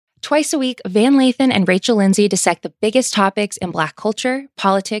Twice a week, Van Lathan and Rachel Lindsay dissect the biggest topics in Black culture,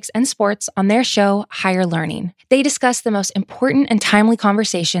 politics, and sports on their show, Higher Learning. They discuss the most important and timely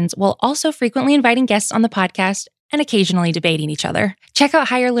conversations while also frequently inviting guests on the podcast and occasionally debating each other. Check out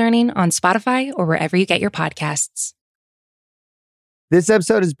Higher Learning on Spotify or wherever you get your podcasts. This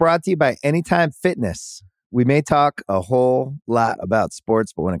episode is brought to you by Anytime Fitness. We may talk a whole lot about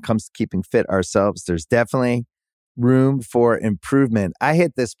sports, but when it comes to keeping fit ourselves, there's definitely room for improvement. I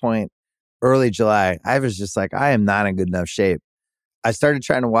hit this point early July. I was just like, I am not in good enough shape. I started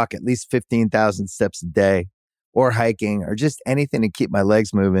trying to walk at least 15,000 steps a day or hiking or just anything to keep my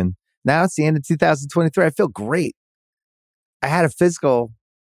legs moving. Now it's the end of 2023. I feel great. I had a physical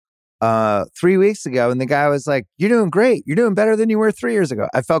 3 weeks ago and the guy was like, you're doing great. You're doing better than you were 3 years ago.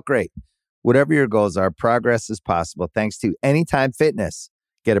 I felt great. Whatever your goals are, progress is possible thanks to Anytime Fitness.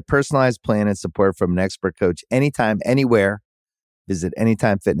 Get a personalized plan and support from an expert coach anytime, anywhere. Visit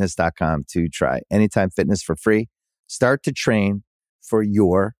anytimefitness.com to try Anytime Fitness for free. Start to train for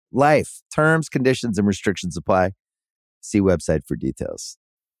your life. Terms, conditions, and restrictions apply. See website for details.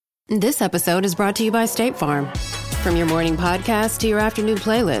 This episode is brought to you by State Farm. From your morning podcast to your afternoon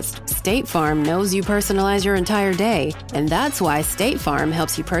playlist, State Farm knows you personalize your entire day. And that's why State Farm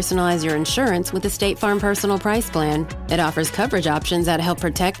helps you personalize your insurance with the State Farm Personal Price Plan. It offers coverage options that help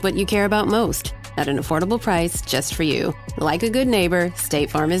protect what you care about most at an affordable price just for you. Like a good neighbor, State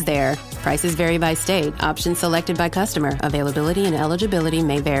Farm is there. Prices vary by state. Options selected by customer. Availability and eligibility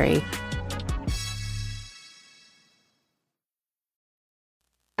may vary.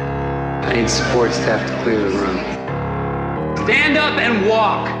 I need support staff to clear the room. Stand up and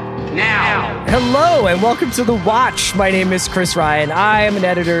walk now. Hello and welcome to The Watch. My name is Chris Ryan. I am an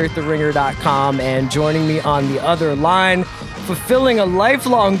editor at TheRinger.com, and joining me on the other line, fulfilling a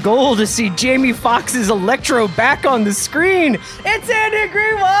lifelong goal to see Jamie Foxx's Electro back on the screen, it's Andy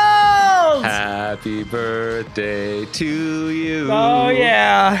Greenwald! Happy birthday to you. Oh,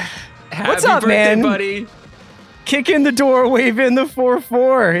 yeah. What's up, birthday, man? Buddy? Kick in the door, wave in the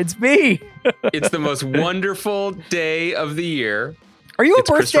 4-4. It's me. It's the most wonderful day of the year. Are you a it's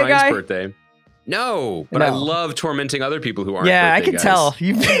birthday Chris Ryan's guy? Birthday. No, but I love tormenting other people who aren't. Yeah, I can guys. tell.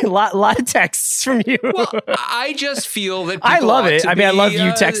 You've a lot of texts from you. Well, I just feel that I love it. I mean, I love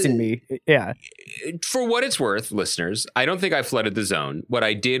you texting me. Yeah. For what it's worth, listeners, I don't think I flooded the zone. What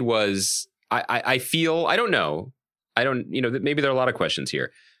I did was, I feel, I don't know, maybe there are a lot of questions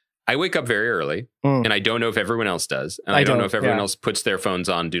here. I wake up very early, and I don't know if everyone else does. And I don't know if everyone else puts their phones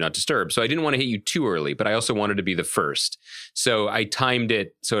on Do Not Disturb. So I didn't want to hit you too early, but I also wanted to be the first. So I timed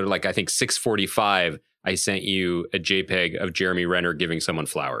it sort of like, I think 6:45, I sent you a JPEG of Jeremy Renner giving someone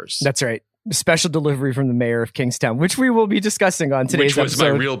flowers. That's right. Special delivery from the Mayor of Kingstown, which we will be discussing on today's episode. Which was my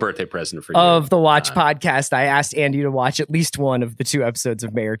real birthday present for you. Of the Watch podcast. I asked Andy to watch at least one of the 2 episodes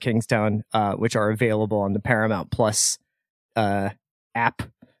of Mayor of Kingstown, which are available on the Paramount Plus app.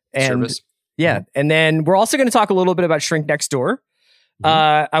 And service. Yeah. And then we're also going to talk a little bit about Shrink Next Door.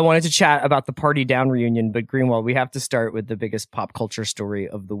 I wanted to chat about the Party Down reunion, but Greenwald, we have to start with the biggest pop culture story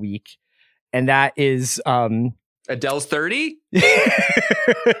of the week. And that is Adele's 30?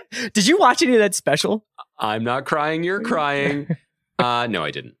 Did you watch any of that special? I'm not crying, you're crying. No,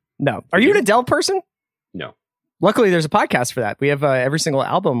 I didn't. No. Are you an Adele person? No. Luckily, there's a podcast for that. We have every single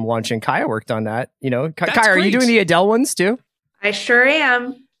album launching. Kaya worked on that. You know, Kaya, great. Are you doing the Adele ones too? I sure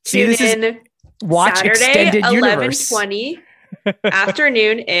am. See, this is Watch Saturday, Extended Universe. 11:20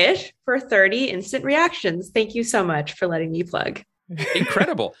 afternoon-ish for 30 instant reactions. Thank you so much for letting me plug.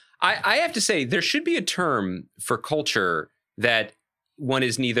 Incredible. I have to say, there should be a term for culture that one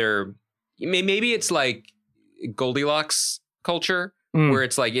is neither, maybe it's like Goldilocks culture, where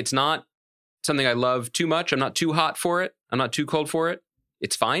it's like, it's not something I love too much. I'm not too hot for it. I'm not too cold for it.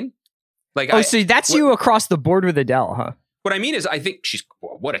 It's fine. Like, so that's you across the board with Adele, huh? What I mean is, I think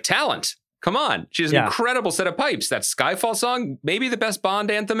what a talent. Come on. She has an incredible set of pipes. That Skyfall song, maybe the best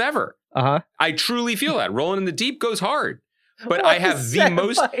Bond anthem ever. I truly feel that. Rolling in the Deep goes hard. But I have the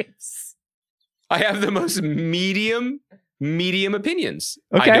most medium opinions.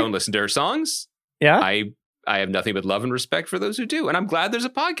 Okay. I don't listen to her songs. Yeah. I have nothing but love and respect for those who do. And I'm glad there's a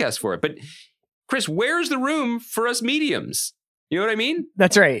podcast for it. But Chris, where's the room for us mediums? You know what I mean?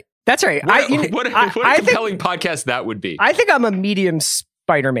 That's right. What a compelling podcast that would be. I think I'm a medium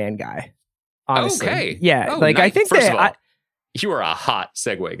Spider-Man guy. Honestly. Okay. Yeah. Oh, like, nice. I think First of all, you are a hot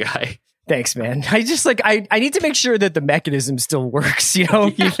segue guy. Thanks, man. I just I need to make sure that the mechanism still works, you know,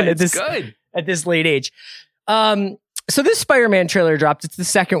 even at this late age. So this Spider-Man trailer dropped. It's the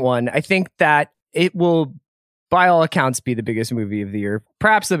second one. I think that it will, by all accounts, be the biggest movie of the year.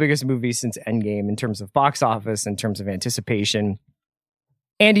 Perhaps the biggest movie since Endgame in terms of box office, in terms of anticipation.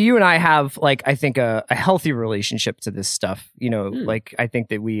 Andy, you and I have like, I think a healthy relationship to this stuff. You know, like I think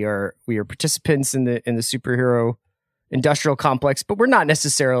that we are participants in the superhero industrial complex, but we're not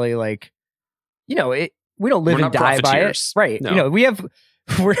necessarily like, you know, we don't live and die by it. Right. No. You know, we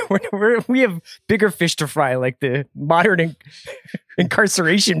have bigger fish to fry, like the modern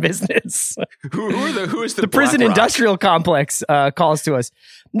incarceration business. Who is the prison industrial complex calls to us.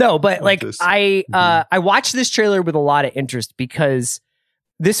 No, but like I watched this trailer with a lot of interest because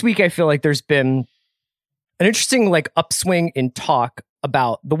this week I feel like there's been an interesting like upswing in talk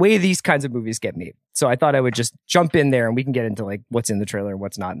about the way these kinds of movies get made. So I thought I would just jump in there and we can get into like what's in the trailer and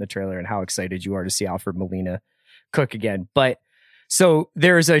what's not in the trailer and how excited you are to see Alfred Molina cook again. But so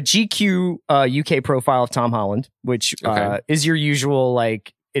there's a GQ UK profile of Tom Holland, which is your usual,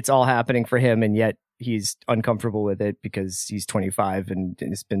 like, it's all happening for him, and yet he's uncomfortable with it because he's 25 and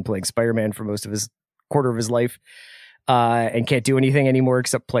has been playing Spider-Man for most of his quarter of his life and can't do anything anymore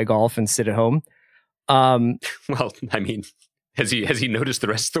except play golf and sit at home. Well, I mean, has he noticed the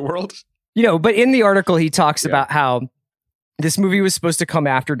rest of the world? You know, but in the article, he talks about how this movie was supposed to come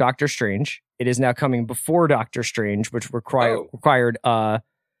after Doctor Strange. It is now coming before Doctor Strange, which required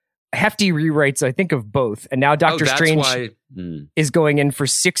hefty rewrites, I think, of both. And now Doctor Strange is going in for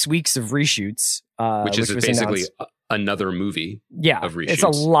 6 weeks of reshoots. Which is basically another movie of reshoots. It's a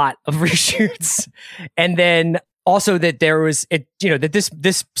lot of reshoots. And then also that that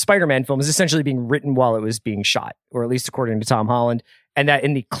this Spider-Man film is essentially being written while it was being shot, or at least according to Tom Holland. And that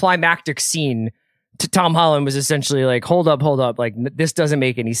in the climactic scene, Tom Holland was essentially like, hold up, like, this doesn't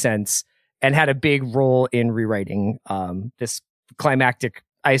make any sense, and had a big role in rewriting this climactic,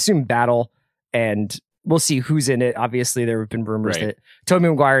 I assume, battle. And we'll see who's in it. Obviously, there have been rumors that Tobey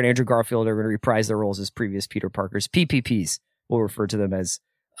Maguire and Andrew Garfield are going to reprise their roles as previous Peter Parkers. PPPs, we'll refer to them as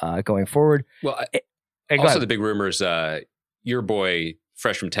going forward. Well, also the big rumors, your boy,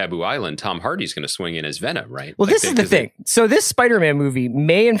 fresh from Taboo Island, Tom Hardy's going to swing in as Venom, right? Well, this is the thing. So this Spider-Man movie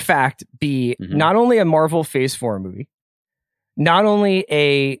may, in fact, be not only a Marvel Phase 4 movie, not only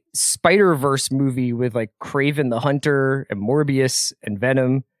a Spider-Verse movie with like Kraven the Hunter and Morbius and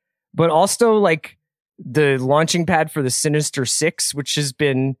Venom, but also like the launching pad for the Sinister Six, which has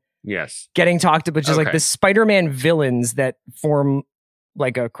been getting talked about, which is like the Spider-Man villains that form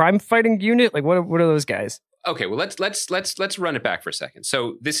like a crime fighting unit. Like what are those guys? Okay, well let's run it back for a second.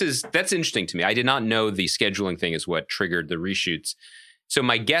 So that's interesting to me. I did not know the scheduling thing is what triggered the reshoots. So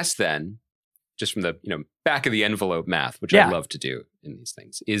my guess then, just from the back of the envelope math, which I love to do in these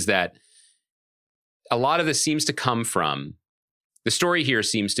things, is that a lot of this seems to come from the story here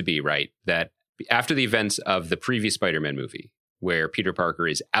seems to be that after the events of the previous Spider-Man movie, where Peter Parker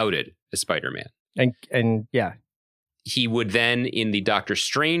is outed as Spider-Man, and he would then in the Doctor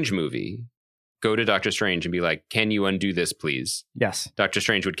Strange movie go to Doctor Strange and be like, can you undo this, please? Yes. Doctor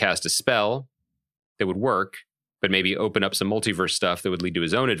Strange would cast a spell that would work, but maybe open up some multiverse stuff that would lead to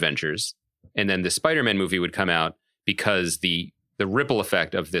his own adventures. And then the Spider-Man movie would come out because the ripple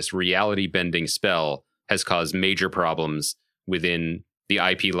effect of this reality-bending spell has caused major problems within the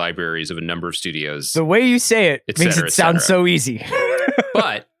IP libraries of a number of studios. The way you say it makes it sound so easy.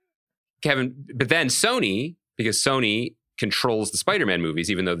 But, Kevin, then Sony, because Sony controls the Spider-Man movies,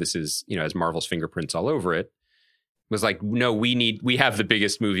 even though this is, has Marvel's fingerprints all over it, was like, no, we have the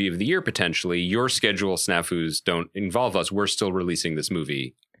biggest movie of the year potentially. Your schedule snafus don't involve us. We're still releasing this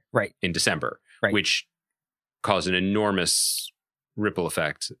movie in December, which caused an enormous ripple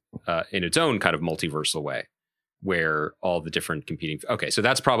effect in its own kind of multiversal way, where all the different competing. Okay, so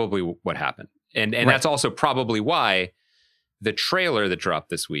that's probably what happened, and that's also probably why the trailer that dropped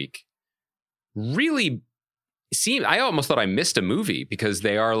this week really seemed, I almost thought I missed a movie, because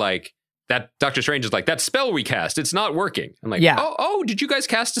they are like, that Doctor Strange is like, that spell we cast, it's not working. I'm like, oh, did you guys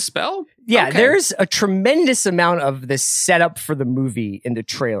cast a spell? Yeah, okay. There's a tremendous amount of the setup for the movie in the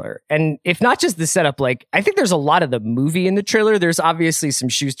trailer. And if not just the setup, like, I think there's a lot of the movie in the trailer. There's obviously some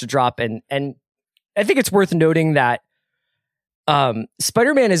shoes to drop. And I think it's worth noting that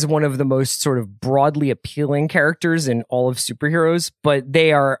Spider-Man is one of the most sort of broadly appealing characters in all of superheroes, but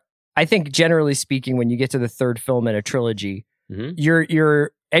they are, I think, generally speaking, when you get to the third film in a trilogy,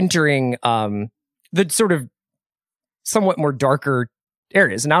 you're entering the sort of somewhat more darker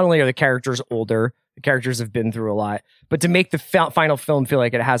areas. Not only are the characters older, the characters have been through a lot, but to make the final film feel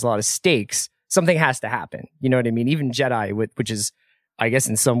like it has a lot of stakes, something has to happen. You know what I mean? Even Jedi, which is, I guess,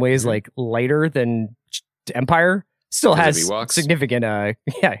 in some ways like lighter than Empire, still has significant,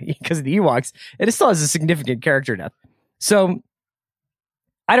 because of the Ewoks, it still has a significant character death. So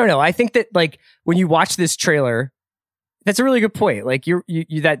I don't know. I think that, like, when you watch this trailer, that's a really good point. Like you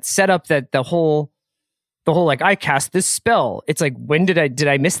that setup, that the whole the whole like I cast this spell. It's like, when did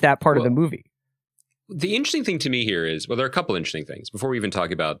I miss that part of the movie? The interesting thing to me here is, well, there are a couple interesting things before we even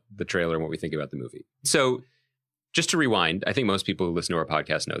talk about the trailer and what we think about the movie. So just to rewind, I think most people who listen to our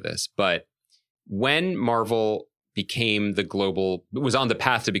podcast know this, but when Marvel was on the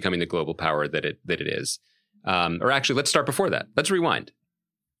path to becoming the global power that it is, or actually, let's start before that. Let's rewind.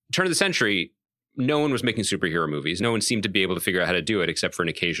 Turn of the century, no one was making superhero movies. No one seemed to be able to figure out how to do it except for an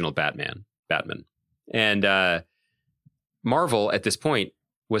occasional Batman. And Marvel at this point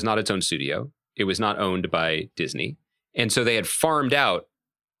was not its own studio. It was not owned by Disney. And so they had farmed out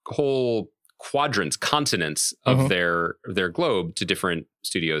whole quadrants, continents of their globe to different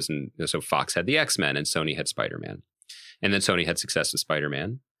studios. And so Fox had the X-Men and Sony had Spider-Man. And then Sony had success with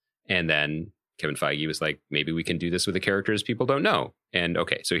Spider-Man. And then Kevin Feige was like, maybe we can do this with the characters people don't know. And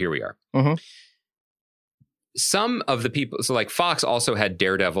okay, so here we are. Some of the people, so like Fox also had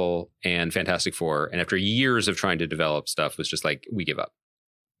Daredevil and Fantastic Four. And after years of trying to develop stuff, was just like, we give up.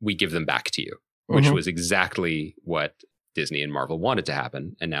 We give them back to you, which was exactly what Disney and Marvel wanted to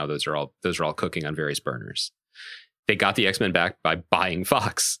happen. And now those are all cooking on various burners. They got the X-Men back by buying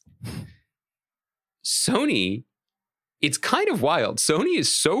Fox. Sony, it's kind of wild. Sony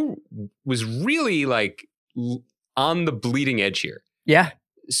was really like on the bleeding edge here. Yeah.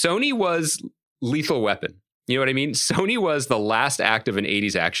 Sony was Lethal Weapon. You know what I mean? Sony was the last act of an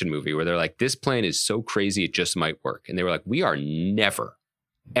 80s action movie where they're like, this plan is so crazy, it just might work. And they were like, we are never,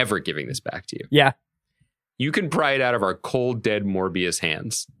 ever giving this back to you. Yeah. You can pry it out of our cold, dead Morbius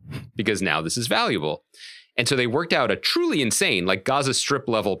hands because now this is valuable. And so they worked out a truly insane, like Gaza Strip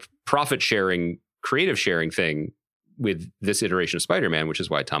level profit sharing, creative sharing thing with this iteration of Spider-Man, which is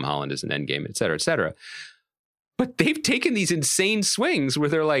why Tom Holland is an Endgame, et cetera, et cetera. But they've taken these insane swings where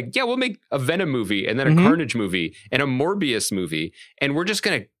they're like, yeah, we'll make a Venom movie and then a Carnage movie and a Morbius movie. And we're just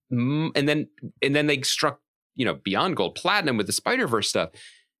going to, and then they struck, beyond gold platinum with the Spider-Verse stuff.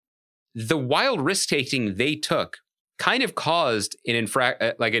 The wild risk taking they took kind of caused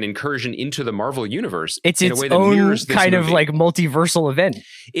an incursion into the Marvel universe. It's in its a way that own mirrors this kind movie. of like multiversal event.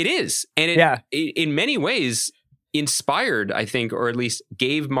 It is. And it in many ways inspired, I think, or at least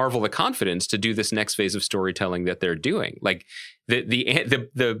gave Marvel the confidence to do this next phase of storytelling that they're doing. Like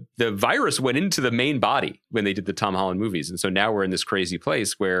the virus went into the main body when they did the Tom Holland movies. And so now we're in this crazy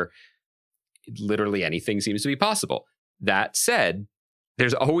place where literally anything seems to be possible. That said,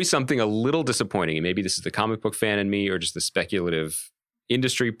 there's always something a little disappointing. And maybe this is the comic book fan in me or just the speculative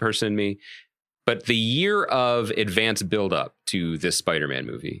industry person in me. But the year of advanced buildup to this Spider-Man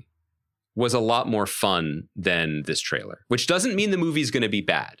movie was a lot more fun than this trailer, which doesn't mean the movie's going to be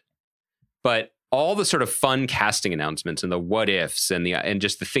bad. But all the sort of fun casting announcements and the what ifs and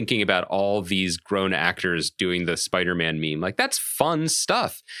just the thinking about all these grown actors doing the Spider-Man meme, like that's fun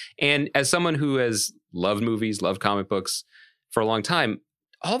stuff. And as someone who has loved movies, loved comic books for a long time,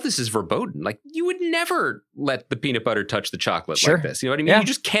 all this is verboten. Like you would never let the peanut butter touch the chocolate like this. You know what I mean? Yeah. You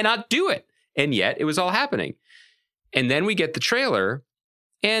just cannot do it. And yet it was all happening. And then we get the trailer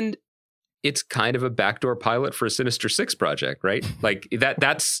and it's kind of a backdoor pilot for a Sinister Six project, right? Like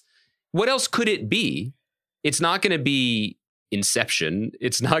that's what else could it be? It's not going to be Inception.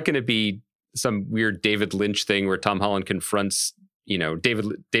 It's not going to be some weird David Lynch thing where Tom Holland confronts,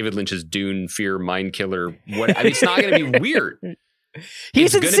 David Lynch's Dune, Fear, Mind Killer. It's not going to be weird.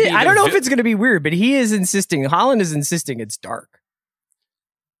 I don't know if it's going to be weird, but he is insisting. Holland is insisting it's dark.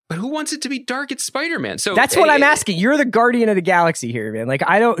 But who wants it to be dark? It's Spider-Man. So that's what I'm asking. You're the guardian of the galaxy here, man. Like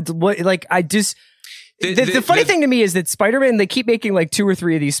the funny thing to me is that Spider-Man, they keep making like 2 or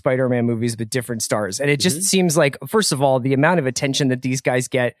 3 of these Spider-Man movies with different stars. And it just seems like, first of all, the amount of attention that these guys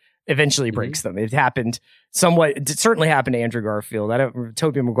get eventually breaks them. It happened somewhat. It certainly happened to Andrew Garfield.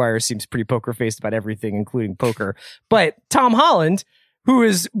 Tobey Maguire seems pretty poker faced about everything, including poker. But Tom Holland, who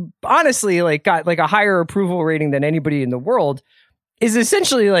is honestly like got like a higher approval rating than anybody in the world, is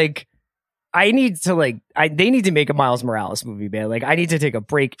essentially like, they need to make a Miles Morales movie, man. Like I need to take a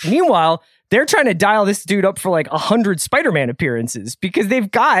break. Meanwhile, they're trying to dial this dude up for like 100 Spider-Man appearances because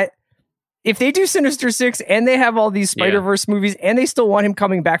if they do Sinister Six and they have all these Spider-Verse movies and they still want him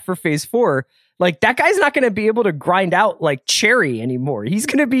coming back for phase 4, like that guy's not going to be able to grind out like Cherry anymore. He's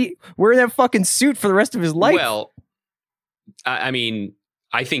going to be wearing that fucking suit for the rest of his life. Well, I mean,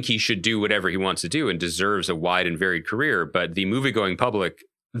 I think he should do whatever he wants to do and deserves a wide and varied career. But the movie-going public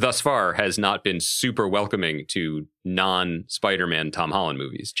thus far has not been super welcoming to non-Spider-Man Tom Holland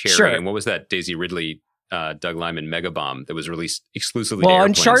movies. Cherry, and what was that Daisy Ridley, Doug Liman mega bomb that was released exclusively to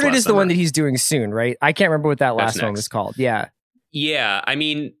airplanes Uncharted is the summer. one that he's doing soon, right? I can't remember what that last one was called. Yeah. Yeah, I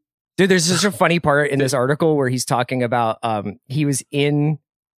mean... Dude, there's such a funny part in this article where he's talking about he was in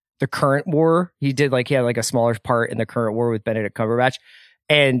the current war. He had like a smaller part in the current war with Benedict Cumberbatch.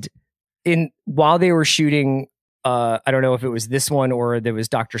 And while they were shooting, I don't know if it was this one or there was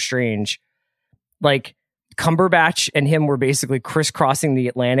Doctor Strange, like Cumberbatch and him were basically crisscrossing the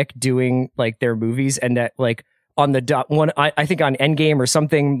Atlantic doing like their movies, and that like on the one, I think on Endgame or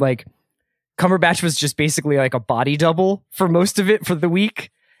something, like Cumberbatch was just basically like a body double for most of it for the week.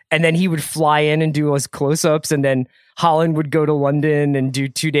 And then he would fly in and do his close-ups, and then Holland would go to London and do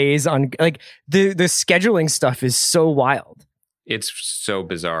 2 days on like the scheduling stuff is so wild. It's so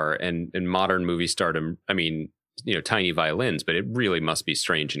bizarre. And in modern movie stardom, I mean, tiny violins, but it really must be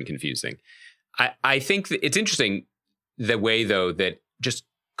strange and confusing. I think that it's interesting the way, though, that just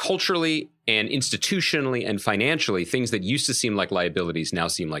culturally and institutionally and financially, things that used to seem like liabilities now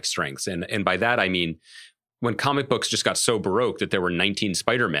seem like strengths. And by that, I mean, when comic books just got so baroque that there were 19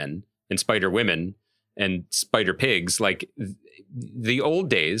 Spider-Men and Spider-Women and Spider-Pigs, like the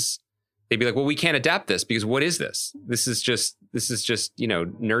old days, they'd be like, well, we can't adapt this because what is this? This is just,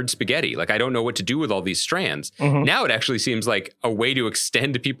 nerd spaghetti. Like, I don't know what to do with all these strands. Mm-hmm. Now it actually seems like a way to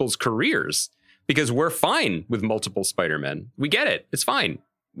extend people's careers because we're fine with multiple Spider-Men. We get it. It's fine.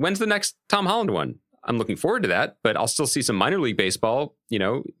 When's the next Tom Holland one? I'm looking forward to that, but I'll still see some minor league baseball,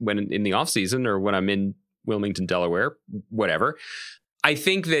 when in the off season or when I'm in Wilmington, Delaware, whatever. I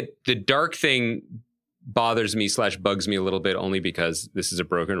think that the dark thing bothers me / bugs me a little bit only because this is a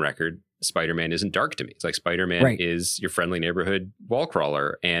broken record. Spider-Man isn't dark to me. It's like Spider-Man is your friendly neighborhood wall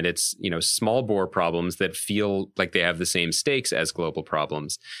crawler, and it's, small bore problems that feel like they have the same stakes as global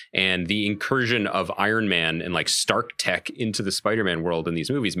problems. And the incursion of Iron Man and like Stark tech into the Spider-Man world in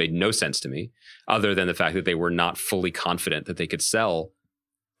these movies made no sense to me, other than the fact that they were not fully confident that they could sell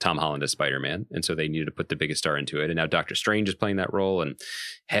Tom Holland as Spider-Man, and so they needed to put the biggest star into it. And now Doctor Strange is playing that role, and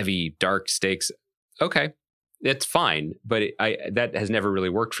heavy, dark stakes. Okay, it's fine, but that has never really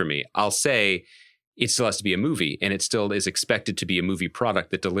worked for me. I'll say it still has to be a movie, and it still is expected to be a movie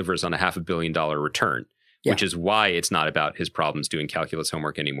product that delivers on a $500 million return, which is why it's not about his problems doing calculus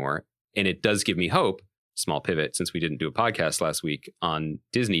homework anymore. And it does give me hope, small pivot, since we didn't do a podcast last week on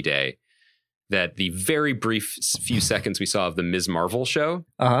Disney Day, that the very brief few seconds we saw of the Ms. Marvel show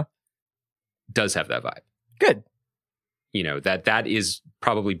does have that vibe. Good. That is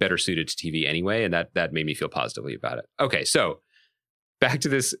probably better suited to TV anyway, and that made me feel positively about it. Okay, so back to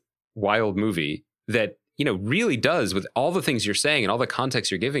this wild movie that, really does, with all the things you're saying and all the context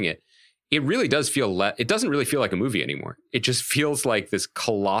you're giving it, it really does feel, it doesn't really feel like a movie anymore. It just feels like this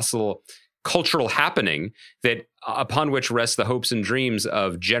colossal cultural happening that upon which rests the hopes and dreams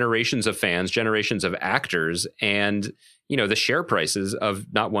of generations of fans, generations of actors, and the share prices of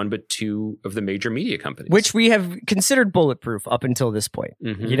not one but two of the major media companies, which we have considered bulletproof up until this point.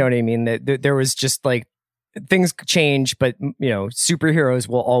 Mm-hmm. You know what I mean? That there was just like things change, but superheroes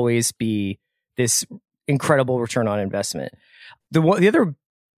will always be this incredible return on investment. The other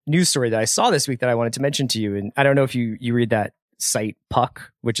news story that I saw this week that I wanted to mention to you, and I don't know if you read that site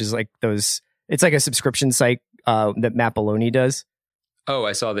Puck, which is like it's like a subscription site that Matt Belloni does. Oh,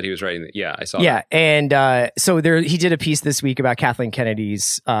 I saw that he was writing that. Yeah, I saw that. Yeah, and so he did a piece this week about Kathleen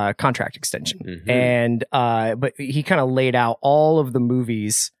Kennedy's contract extension. Mm-hmm. And but he kind of laid out all of the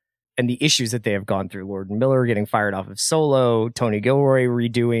movies and the issues that they have gone through. Lord and Miller getting fired off of Solo, Tony Gilroy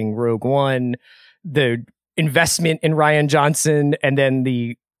redoing Rogue One, the investment in Rian Johnson, and then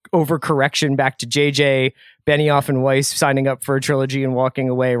the overcorrection back to JJ, Benioff and Weiss signing up for a trilogy and walking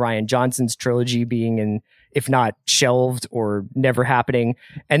away, Rian Johnson's trilogy being if not shelved or never happening.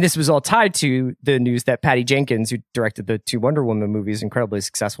 And this was all tied to the news that Patty Jenkins, who directed the 2 Wonder Woman movies, incredibly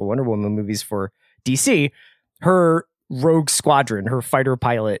successful Wonder Woman movies for DC, her Rogue Squadron, her fighter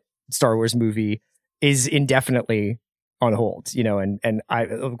pilot Star Wars movie, is indefinitely on hold, and I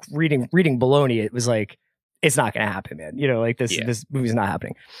reading Belloni, it was like, it's not going to happen, man. This movie's not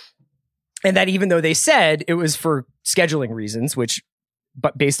happening. And that even though they said it was for scheduling reasons,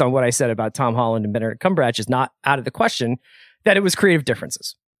 but based on what I said about Tom Holland and Benedict Cumberbatch is not out of the question, that it was creative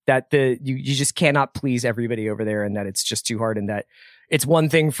differences, that you just cannot please everybody over there, and that it's just too hard, and that it's one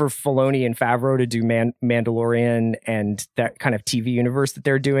thing for Filoni and Favreau to do Mandalorian and that kind of TV universe that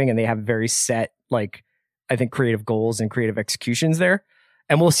they're doing, and they have very set, like, I think, creative goals and creative executions there.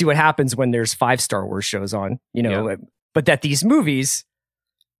 And we'll see what happens when there's 5 Star Wars shows on, but that these movies,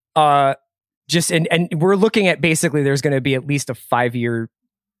 and we're looking at basically there's going to be at least a 5-year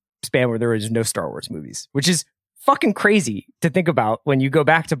span where there is no Star Wars movies, which is fucking crazy to think about when you go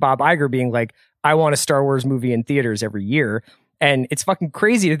back to Bob Iger being like, I want a Star Wars movie in theaters every year. And it's fucking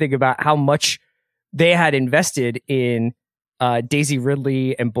crazy to think about how much they had invested in Daisy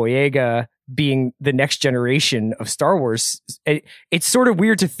Ridley and Boyega being the next generation of Star Wars. It's sort of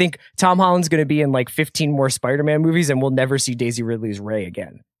weird to think Tom Holland's going to be in like 15 more Spider-Man movies and we'll never see Daisy Ridley's Rey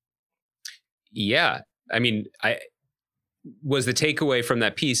again. Yeah. I mean, was the takeaway from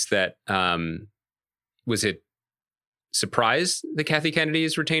that piece that, was it surprise that Kathy Kennedy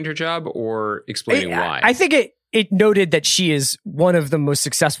has retained her job, or explaining why? I think it noted that she is one of the most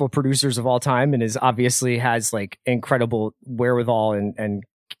successful producers of all time and is obviously has like incredible wherewithal and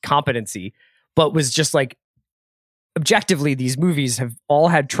competency, but was just like, objectively, these movies have all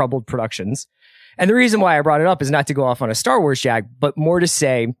had troubled productions. And the reason why I brought it up is not to go off on a Star Wars jag, but more to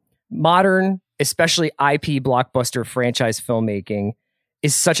say modern, especially IP blockbuster franchise filmmaking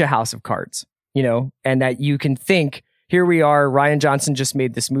is such a house of cards, you know, and that you can think, here we are, Rian Johnson just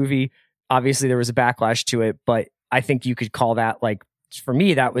made this movie. Obviously there was a backlash to it, but I think you could call that, like, for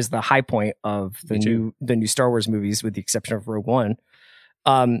me, that was the high point of the new Star Wars movies, with the exception of Rogue One.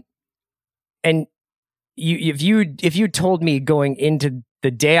 And if you told me going into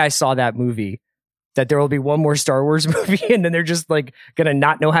the day I saw that movie that there will be one more Star Wars movie and then they're just like gonna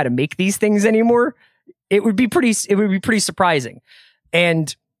not know how to make these things anymore, it would be pretty surprising.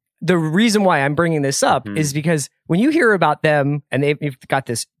 And the reason why I'm bringing this up is because when you hear about them and they've got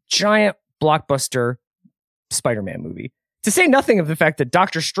this giant blockbuster Spider-Man movie, to say nothing of the fact that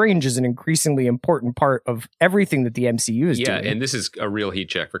Doctor Strange is an increasingly important part of everything that the MCU is doing. Yeah, and this is a real heat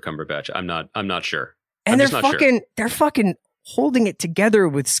check for Cumberbatch. I'm not sure. And they're fucking holding it together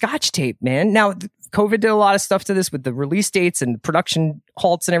with Scotch tape, man. Now, COVID did a lot of stuff to this with the release dates and production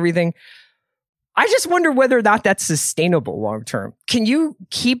halts and everything. I just wonder whether or not that's sustainable long term. Can you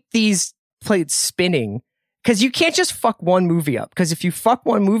keep these plates spinning? Because you can't just fuck one movie up. Because if you fuck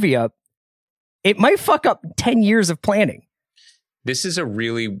one movie up, it might fuck up 10 years of planning. This is a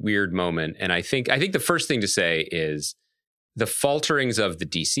really weird moment. And I think the first thing to say is the falterings of the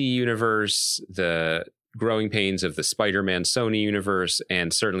DC universe, the growing pains of the Spider-Man Sony universe,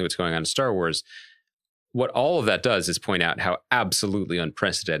 and certainly what's going on in Star Wars. What all of that does is point out how absolutely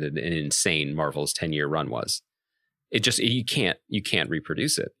unprecedented and insane Marvel's 10-year run was. You can't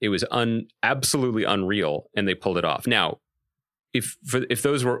reproduce it. It was absolutely unreal, and they pulled it off. Now, if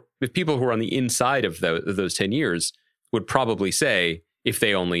people who were on the inside of those 10 years would probably say, if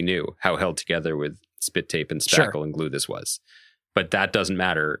they only knew how held together with spit tape and spackle and glue this was. But that doesn't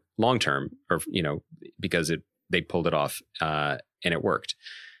matter long term, or because they pulled it off and it worked.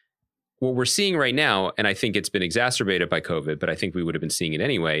 What we're seeing right now, and I think it's been exacerbated by COVID, but I think we would have been seeing it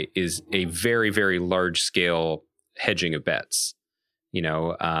anyway, is a very, very large scale hedging of bets.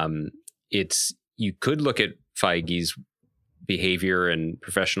 You could look at Feige's behavior and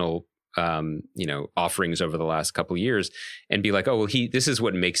professional offerings over the last couple of years and be like, oh, well, this is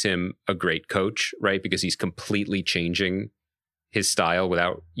what makes him a great coach, right? Because he's completely changing his style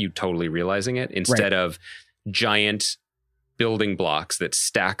without you totally realizing it, instead of giant building blocks that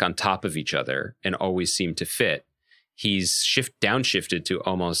stack on top of each other and always seem to fit. He's downshifted to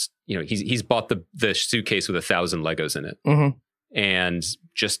almost, he's bought the suitcase with 1,000 Legos in it, and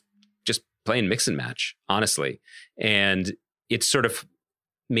just playing mix and match, honestly. And it's sort of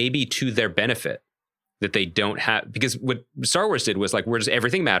maybe to their benefit that they don't have, because what Star Wars did was like,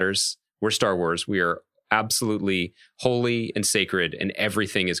 everything matters. We're Star Wars. We are absolutely holy and sacred, and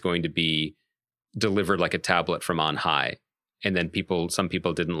everything is going to be delivered like a tablet from on high. And then some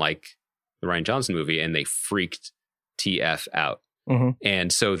people didn't like the Rian Johnson movie and they freaked TF out.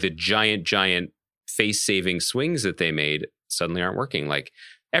 And so the giant face-saving swings that they made suddenly aren't working. Like,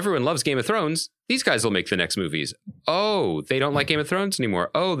 everyone loves Game of Thrones. These guys will make the next movies. Oh, they don't like Game of Thrones anymore.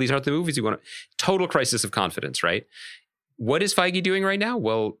 Oh, these aren't the movies you want. Total crisis of confidence, right? What is Feige doing right now?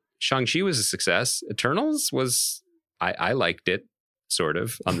 Well, Shang-Chi was a success. Eternals was, I liked it, sort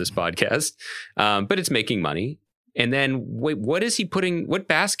of, on this podcast. But it's making money. And then, wait, what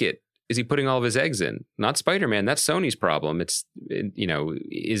basket is he putting all of his eggs in? Not Spider-Man. That's Sony's problem.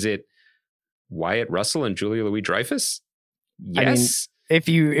 Is it Wyatt Russell and Julia Louis-Dreyfus? Yes. I mean,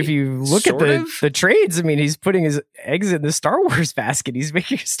 if you look at the trades, I mean, he's putting his eggs in the Star Wars basket. He's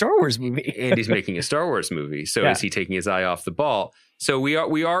making a Star Wars movie. And he's making a Star Wars movie. So is he taking his eye off the ball? So we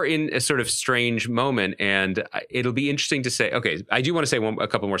are in a sort of strange moment, and it'll be interesting to say, okay, I do want to say a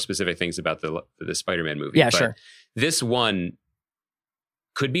couple more specific things about the Spider-Man movie. Yeah, sure. This one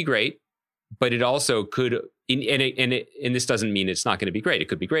could be great, but it also could, and this doesn't mean it's not going to be great. It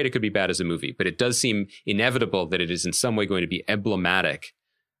could be great. It could be bad as a movie, but it does seem inevitable that it is in some way going to be emblematic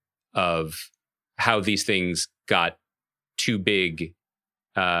of how these things got too big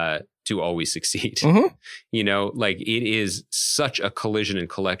to always succeed. Like, it is such a collision and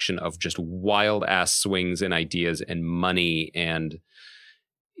collection of just wild ass swings and ideas and money, and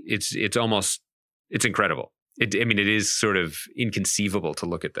it's incredible. It is sort of inconceivable to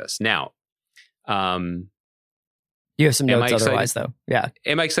look at this now. You have some notes otherwise, though. Yeah.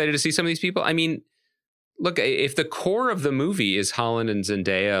 Am I excited to see some of these people? I mean, look, if the core of the movie is Holland and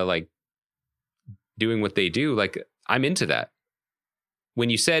Zendaya like doing what they do, like I'm into that. When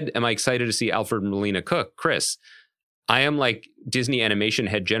you said, am I excited to see Alfred Molina cook, Chris, I am like Disney animation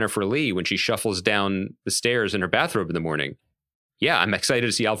head Jennifer Lee when she shuffles down the stairs in her bathrobe in the morning. Yeah, I'm excited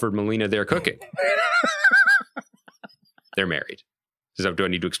to see Alfred Molina there cooking. They're married. Do I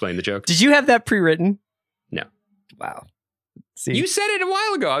need to explain the joke? Did you have that pre-written? No. Wow. See? You said it a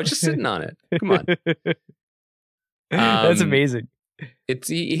while ago. I was just sitting on it. Come on. That's amazing.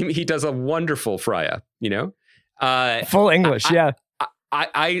 He does a wonderful fry-up, you know? Full English, yeah.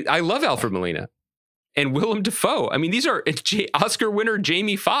 I love Alfred Molina and Willem Dafoe. I mean, these are Oscar winner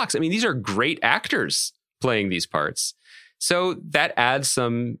Jamie Foxx. I mean, these are great actors playing these parts. So that adds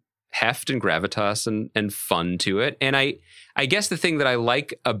some heft and gravitas and fun to it. And I guess the thing that I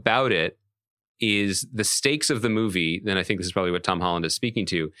like about it is the stakes of the movie, then I think this is probably what Tom Holland is speaking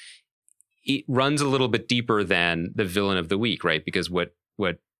to. It runs a little bit deeper than the villain of the week, right? Because what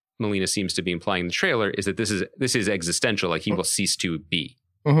Molina seems to be implying in the trailer is that this is existential, like he will cease to be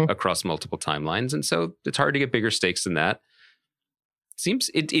across multiple timelines. And so it's hard to get bigger stakes than that.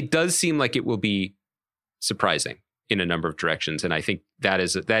 It does seem like it will be surprising in a number of directions. And I think that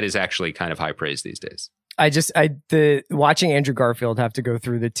is actually kind of high praise these days. Watching Andrew Garfield have to go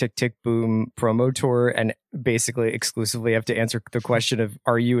through the Tick Tick Boom promo tour and basically exclusively have to answer the question of,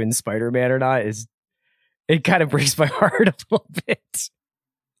 are you in Spider-Man or not? It kind of breaks my heart a little bit.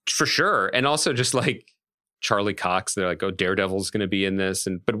 For sure. And also just like Charlie Cox, they're like, oh, Daredevil's going to be in this.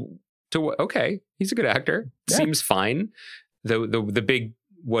 Okay, he's a good actor. Yeah. Seems fine. The big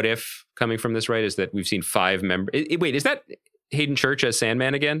what if coming from this, right, is that we've seen 5 members. Wait, is that Hayden Church as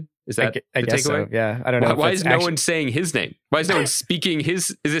Sandman again? Is that I guess so, yeah. I don't know. Why is no one saying his name? Why is no one speaking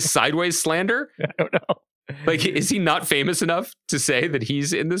his? Is this sideways slander? I don't know. Like, is he not famous enough to say that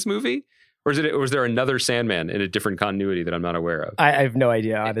he's in this movie? Or is there another Sandman in a different continuity that I'm not aware of? I have no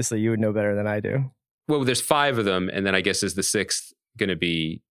idea. Honestly, you would know better than I do. Well, there's 5 of them. And then I guess is the 6th going to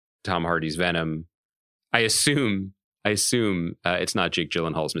be Tom Hardy's Venom? I assume it's not Jake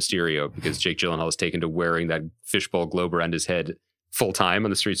Gyllenhaal's Mysterio, because Jake Gyllenhaal is taken to wearing that fishbowl globe around his head full time on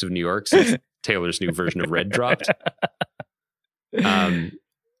the streets of New York since Taylor's new version of Red dropped.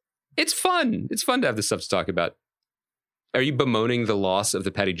 It's fun. It's fun to have this stuff to talk about. Are you bemoaning the loss of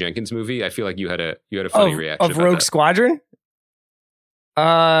the Patty Jenkins movie? I feel like you had a funny reaction of Rogue Squadron.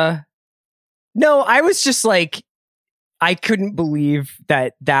 No, I was just like, I couldn't believe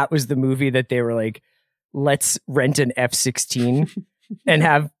that was the movie that they were like, let's rent an F-16 and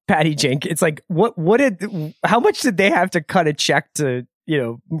have Patty Jenkins. It's like, how much did they have to cut a check to,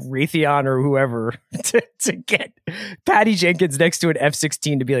 Raytheon or whoever to get Patty Jenkins next to an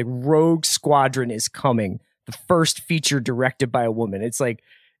F-16 to be like, Rogue Squadron is coming. The first feature directed by a woman. It's like,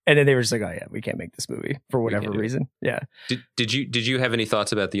 and then they were just like, oh yeah, we can't make this movie for whatever reason. Yeah. Did you have any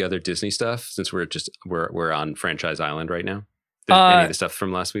thoughts about the other Disney stuff, since we're on Franchise Island right now? Any of the stuff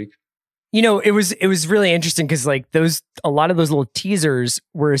from last week? It was really interesting because like a lot of those little teasers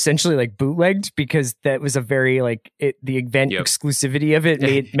were essentially like bootlegged, because that was a very like the event exclusivity of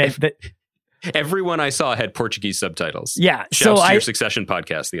it meant that everyone I saw had Portuguese subtitles. Yeah. Shouts to your Succession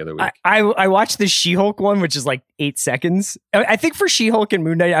podcast the other week. I watched the She-Hulk one, which is like 8 seconds. I think for She-Hulk and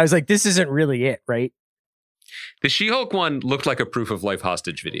Moon Knight, I was like, this isn't really it, right? The She-Hulk one looked like a proof of life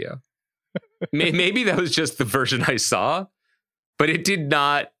hostage video. Maybe that was just the version I saw, but it did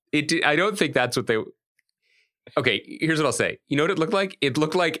not. I don't think that's what they... Okay, here's what I'll say. You know what it looked like? It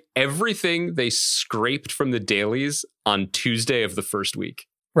looked like everything they scraped from the dailies on Tuesday of the first week.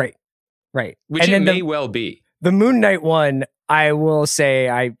 Right. Which it may well be. The Moon Knight one, I will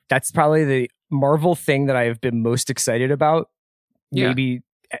say, that's probably the Marvel thing that I have been most excited about. Maybe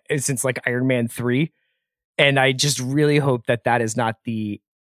since like Iron Man 3. And I just really hope that is not the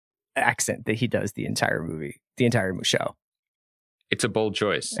accent that he does the entire movie, the entire show. It's a bold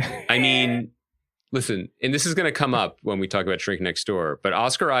choice. I mean, listen, and this is going to come up when we talk about Shrink Next Door, but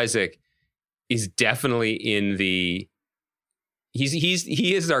Oscar Isaac is definitely in the...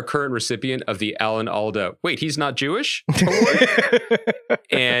 He is our current recipient of the Alan Alda, wait, he's not Jewish award?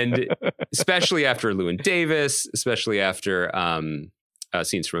 And especially after Llewyn Davis, especially after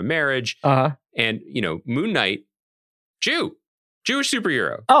Scenes from a Marriage. Uh-huh. And, Moon Knight, Jewish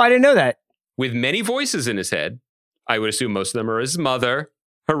superhero. Oh, I didn't know that. With many voices in his head. I would assume most of them are his mother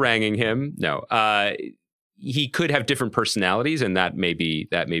haranguing him. No, he could have different personalities, and that may be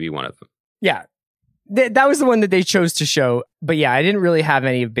one of them. Yeah. that was the one that they chose to show. But yeah, I didn't really have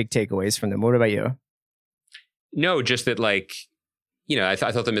any big takeaways from them. What about you? No, just that, like, you know, I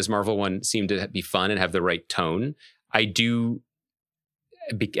thought the Ms. Marvel one seemed to be fun and have the right tone. I do,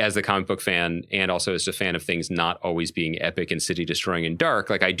 as a comic book fan and also as a fan of things not always being epic and city destroying and dark,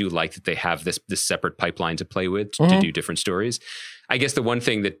 like, I do like that they have this separate pipeline to play with to do different stories. I guess the one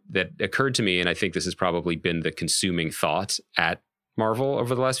thing that occurred to me, and I think this has probably been the consuming thought at Marvel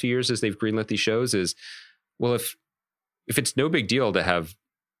over the last few years as they've greenlit these shows, is, well, if it's no big deal to have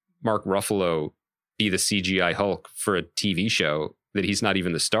Mark Ruffalo be the CGI Hulk for a TV show that he's not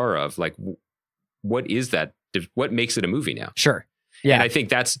even the star of, like, what is that? What makes it a movie now? Sure. Yeah. And I think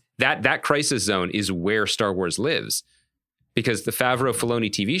that crisis zone is where Star Wars lives, because the Favreau Filoni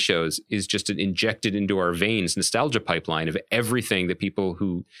TV shows is just an injected into our veins nostalgia pipeline of everything that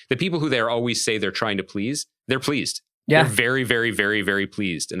the people who they always say they're trying to please, they're pleased. Yeah. They're very, very, very, very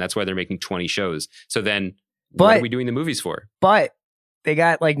pleased. And that's why they're making 20 shows. So then what are we doing the movies for? But they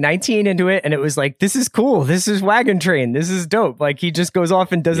got like 19 into it, and it was like, this is cool. This is Wagon Train. This is dope. Like, he just goes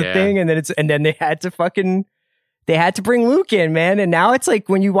off and does a thing, and then they had to bring Luke in, man. And now it's like,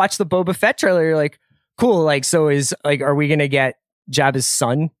 when you watch the Boba Fett trailer, you're like, cool. Like, so are we gonna get Jabba's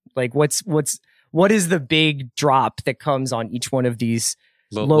son? Like, what is the big drop that comes on each one of these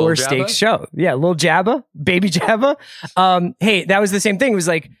lower stakes show? Yeah, Lil Jabba, baby Jabba. Hey, that was the same thing. It was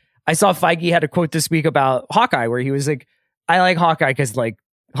like, I saw Feige had a quote this week about Hawkeye, where he was like, I like Hawkeye because, like,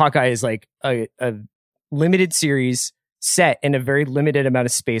 Hawkeye is like a limited series set in a very limited amount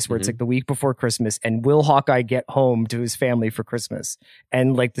of space, where it's like the week before Christmas, and will Hawkeye get home to his family for Christmas?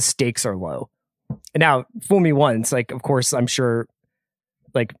 And like, the stakes are low. Now, fool me once, like, of course, I'm sure,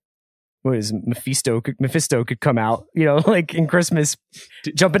 like, what is it? Mephisto could come out, you know, like in Christmas,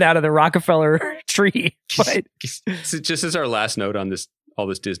 jumping out of the Rockefeller tree. But just as our last note on all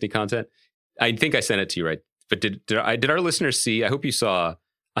this Disney content, I think I sent it to you, right? But did our listeners see? I hope you saw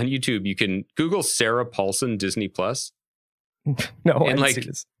on YouTube. You can Google Sarah Paulson Disney Plus. No, and like,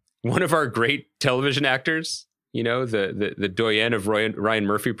 one of our great television actors, you know, the doyen of Ryan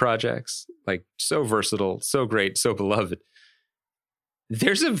Murphy projects, like, so versatile, so great, so beloved.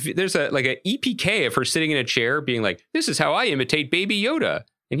 There's a like a EPK of her sitting in a chair being like, this is how I imitate Baby Yoda,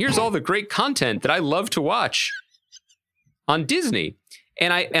 and here's all the great content that I love to watch on Disney.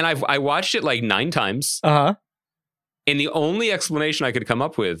 And I watched it like 9 times. And the only explanation I could come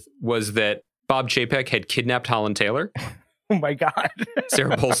up with was that Bob Chapek had kidnapped Holland Taylor. Oh my God.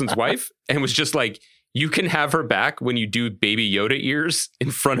 Sarah Paulson's wife, and was just like, you can have her back when you do Baby Yoda ears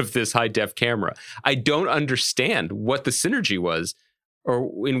in front of this high def camera. I don't understand what the synergy was,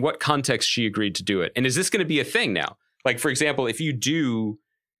 or in what context she agreed to do it. And is this going to be a thing now? Like, for example, if you do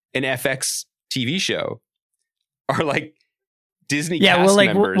an FX TV show, or like Disney cast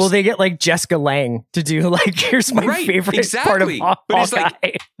members, will they get like Jessica Lange to do like, here's my favorite part of Hawkeye? But it's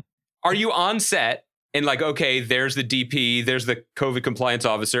like, are you on set and like, okay, there's the DP, there's the COVID compliance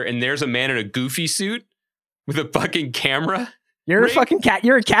officer, and there's a man in a goofy suit with a fucking camera? You're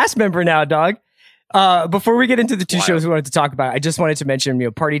you're a cast member now, dog. Before we get into the two shows we wanted to talk about, I just wanted to mention, you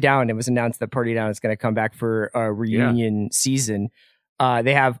know, Party Down. It was announced that Party Down is going to come back for a reunion season.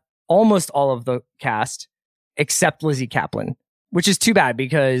 They have almost all of the cast except Lizzie Kaplan, which is too bad,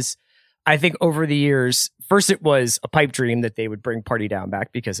 because I think over the years, first it was a pipe dream that they would bring Party Down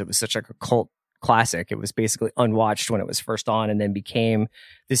back because it was such like a cult classic. It was basically unwatched when it was first on, and then became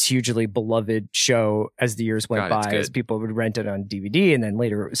this hugely beloved show as the years went by, as people would rent it on DVD, and then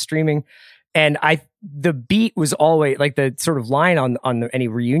later it was streaming. And the beat was always like, the sort of line on any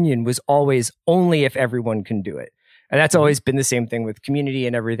reunion was always only if everyone can do it. And that's always been the same thing with Community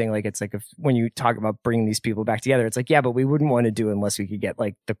and everything. Like, it's like, when you talk about bringing these people back together, it's like, yeah, but we wouldn't want to do it unless we could get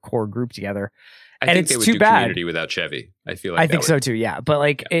like the core group together. I think they would do Community without Chevy. I feel like I think so too. Yeah. But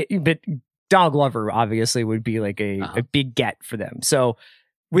like, but Donald Glover obviously would be like a big get for them. So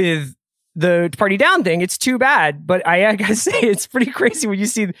with the Party Down thing, it's too bad. But I gotta say, it's pretty crazy when you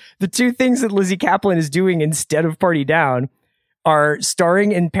see the two things that Lizzie Kaplan is doing instead of Party Down are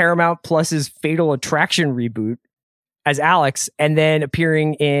starring in Paramount Plus's Fatal Attraction reboot as Alex, and then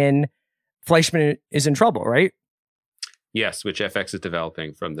appearing in Fleischman is in Trouble, right? Yes, which FX is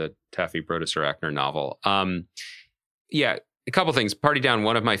developing from the Taffy Brodesser-Akner novel. Yeah, a couple things. Party Down,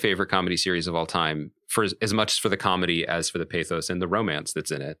 one of my favorite comedy series of all time, for as much for the comedy as for the pathos and the romance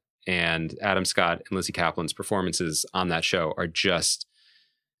that's in it. And Adam Scott and Lizzie Kaplan's performances on that show are just,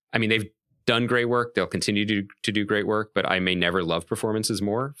 I mean, they've done great work. They'll continue to do great work, but I may never love performances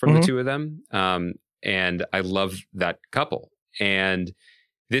more from the two of them. And I love that couple. And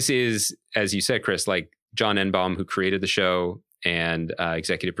this is, as you said, Chris, like John Enbaum, who created the show and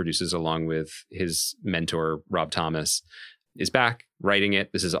executive produces along with his mentor, Rob Thomas, is back writing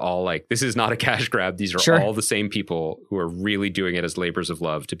it. This is not a cash grab. These are all the same people who are really doing it as labors of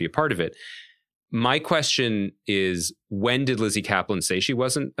love to be a part of it. My question is, when did Lizzie Kaplan say she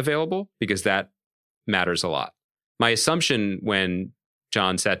wasn't available? Because that matters a lot. My assumption when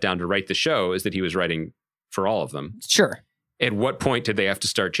John sat down to write the show is that he was writing for all of them. Sure. At what point did they have to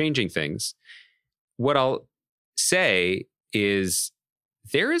start changing things? What I'll say is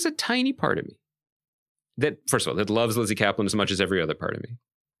there is a tiny part of me that, first of all, that loves Lizzie Kaplan as much as every other part of me.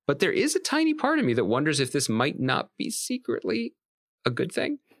 But there is a tiny part of me that wonders if this might not be secretly a good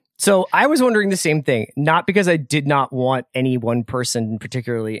thing. So I was wondering the same thing, not because I did not want any one person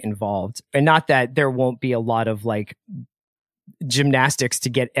particularly involved, and not that there won't be a lot of like gymnastics to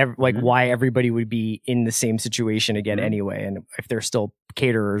get why everybody would be in the same situation again anyway. And if they're still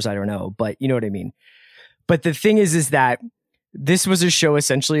caterers, I don't know, but you know what I mean? But the thing is that this was a show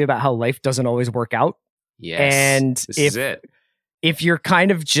essentially about how life doesn't always work out. Yes. And this is it. If you're kind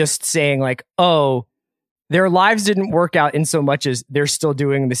of just saying like, oh, their lives didn't work out in so much as they're still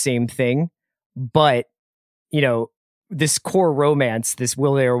doing the same thing, but you know, this core romance, this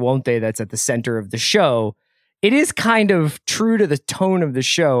will they or won't they that's at the center of the show, it is kind of true to the tone of the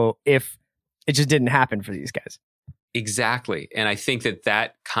show if it just didn't happen for these guys. Exactly. And I think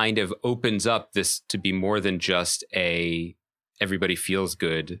that kind of opens up this to be more than just a everybody feels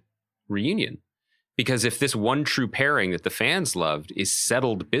good reunion. Because if this one true pairing that the fans loved is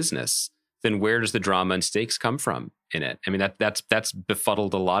settled business, then where does the drama and stakes come from in it? I mean, that's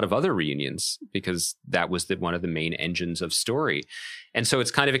befuddled a lot of other reunions because that was one of the main engines of story. And so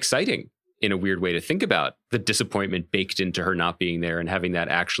it's kind of exciting in a weird way to think about the disappointment baked into her not being there and having that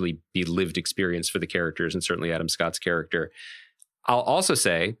actually be lived experience for the characters, and certainly Adam Scott's character. I'll also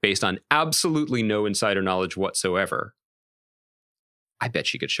say, based on absolutely no insider knowledge whatsoever, I bet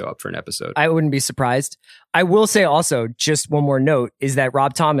she could show up for an episode. I wouldn't be surprised. I will say also, just one more note, is that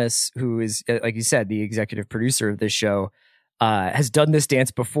Rob Thomas, who is, like you said, the executive producer of this show, has done this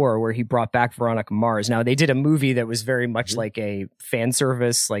dance before where he brought back Veronica Mars. Now, they did a movie that was very much like a fan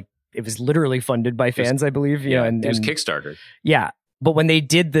service, like it was literally funded by fans, I believe. You know, and it was Kickstarter. Yeah. But when they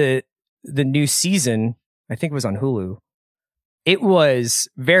did the new season, I think it was on Hulu, it was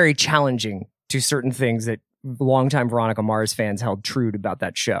very challenging to certain things that longtime Veronica Mars fans held true about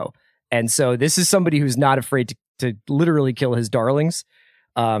that show. And so this is somebody who's not afraid to literally kill his darlings.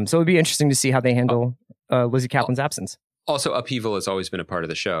 So it would be interesting to see how they handle Lizzie Kaplan's absence. Also, upheaval has always been a part of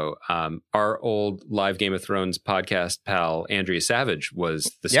the show. Our old live Game of Thrones podcast pal, Andrea Savage,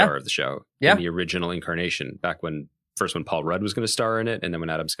 was the star of the show in the original incarnation, back when Paul Rudd was going to star in it. And then when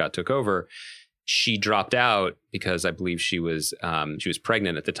Adam Scott took over, she dropped out because I believe she was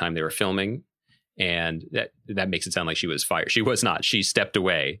pregnant at the time they were filming. And that makes it sound like she was fired. She was not. She stepped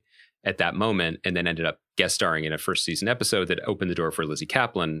away at that moment and then ended up guest starring in a first season episode that opened the door for Lizzie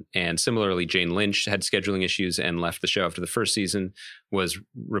Kaplan. And similarly, Jane Lynch had scheduling issues and left the show after the first season, was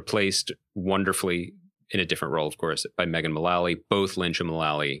replaced wonderfully in a different role, of course, by Megan Mullally. Both Lynch and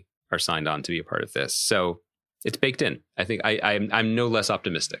Mullally are signed on to be a part of this. So it's baked in. I think I'm no less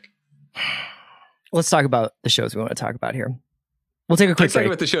optimistic. Let's talk about the shows we want to talk about here. We'll take a quick break. Let's talk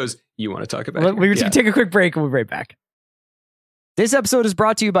about the shows you want to talk about. We're going to take a quick break and we'll be right back. This episode is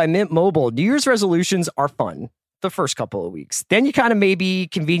brought to you by Mint Mobile. New Year's resolutions are fun the first couple of weeks. Then you kind of maybe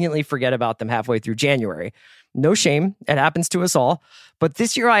conveniently forget about them halfway through January. No shame. It happens to us all. But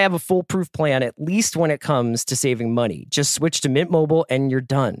this year I have a foolproof plan, at least when it comes to saving money. Just switch to Mint Mobile and you're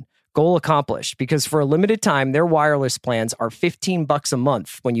done. Goal accomplished, because for a limited time, their wireless plans are $15 a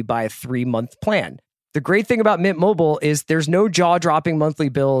month when you buy a 3-month plan. The great thing about Mint Mobile is there's no jaw-dropping monthly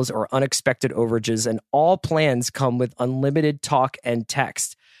bills or unexpected overages, and all plans come with unlimited talk and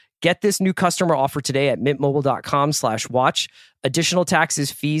text. Get this new customer offer today at mintmobile.com/watch. Additional taxes,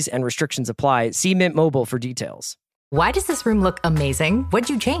 fees, and restrictions apply. See Mint Mobile for details. Why does this room look amazing? What'd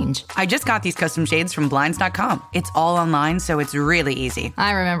you change? I just got these custom shades from Blinds.com. It's all online, so it's really easy.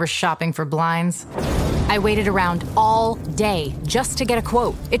 I remember shopping for blinds. I waited around all day just to get a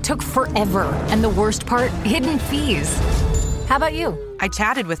quote. It took forever. And the worst part, hidden fees. How about you? I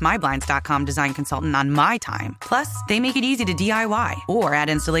chatted with my Blinds.com design consultant on my time. Plus, they make it easy to DIY or add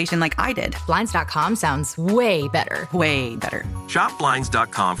installation like I did. Blinds.com sounds way better. Way better. Shop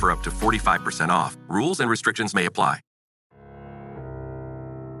Blinds.com for up to 45% off. Rules and restrictions may apply.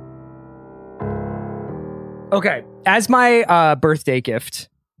 Okay. As my birthday gift,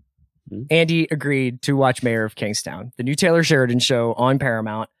 Andy agreed to watch Mayor of Kingstown, the new Taylor Sheridan show on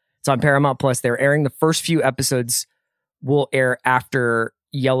Paramount. It's on Paramount Plus. They're airing the first few episodes will air after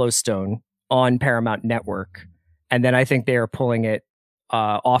Yellowstone on Paramount Network. And then I think they are pulling it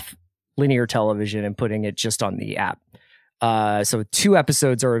off linear television and putting it just on the app. So 2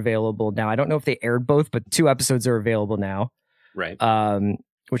 episodes are available now. I don't know if they aired both, but 2 episodes are available now. Right.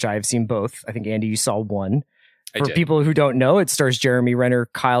 Which I have seen both. I think, Andy, you saw one. For I did. people who don't know, it stars Jeremy Renner,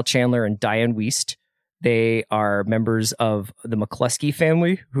 Kyle Chandler, and Diane Wiest. They are members of the McCluskey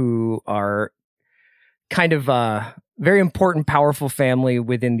family, who are kind of a very important, powerful family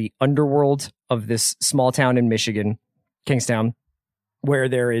within the underworld of this small town in Michigan, Kingstown, where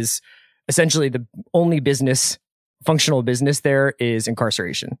there is essentially the only functional business there is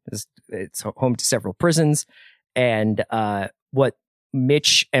incarceration. It's home to several prisons. And what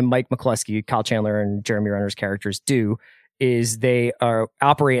Mitch and Mike McCluskey, Kyle Chandler and Jeremy Renner's characters do is they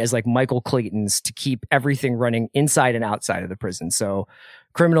operate as like Michael Claytons to keep everything running inside and outside of the prison. So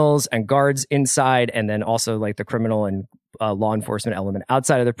criminals and guards inside, and then also like the criminal and law enforcement element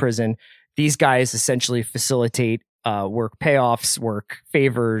outside of the prison. These guys essentially facilitate work payoffs, work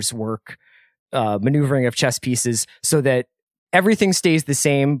favors, work maneuvering of chess pieces so that everything stays the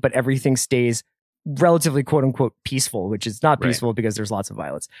same, but everything stays relatively quote unquote peaceful, which is not peaceful because there's lots of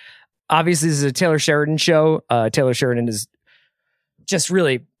violence. Obviously, this is a Taylor Sheridan show. Taylor Sheridan is just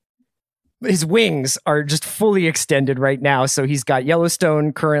really, his wings are just fully extended right now. So he's got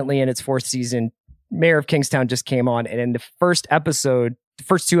Yellowstone currently in its 4th season. Mayor of Kingstown just came on. And in the first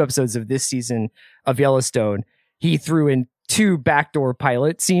 2 episodes of this season of Yellowstone, he threw in 2 backdoor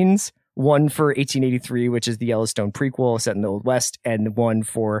pilot scenes, one for 1883, which is the Yellowstone prequel set in the Old West, and one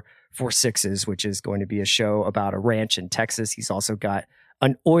for 4/6, which is going to be a show about a ranch in Texas. He's also got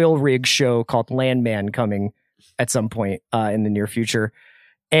an oil rig show called Landman coming at some point in the near future.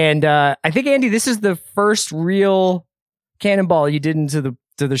 And I think, Andy, this is the first real cannonball you did into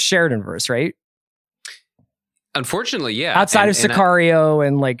the Sheridan-verse, right? Unfortunately, yeah. Outside of Sicario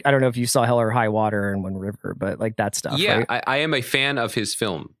and like, I don't know if you saw Hell or High Water and One River, but like that stuff. Yeah, right? I am a fan of his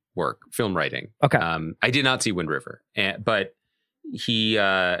film writing. Okay. I did not see Wind River, but he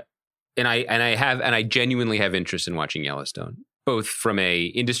and I genuinely have interest in watching Yellowstone, both from a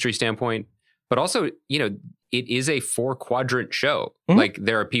industry standpoint, but also, it is a 4-quadrant show. Mm-hmm. Like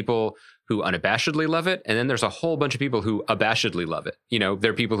there are people who unabashedly love it, and then there's a whole bunch of people who abashedly love it.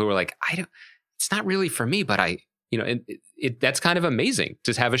 There are people who are like, it's not really for me, but that's kind of amazing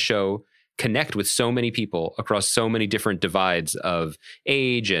to have a show connect with so many people across so many different divides of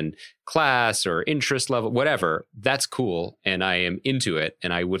age and class or interest level, whatever. That's cool. And I am into it,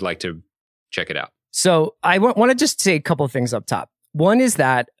 and I would like to check it out. So I want to just say a couple of things up top. One is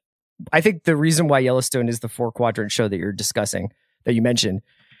that I think the reason why Yellowstone is the 4-quadrant show that you're discussing, that you mentioned,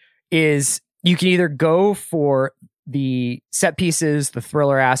 is you can either go for the set pieces, the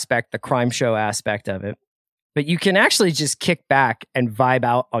thriller aspect, the crime show aspect of it, but you can actually just kick back and vibe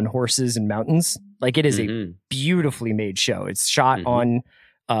out on horses and mountains. Like it is a beautifully made show. It's shot on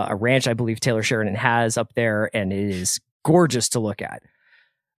a ranch, I believe Taylor Sheridan has up there, and it is gorgeous to look at.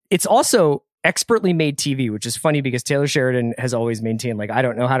 It's also expertly made TV, which is funny because Taylor Sheridan has always maintained, like, I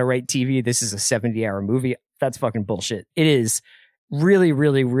don't know how to write TV. This is a 70-hour movie. That's fucking bullshit. It is really,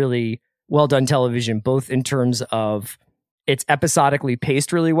 really, really well done television, both in terms of it's episodically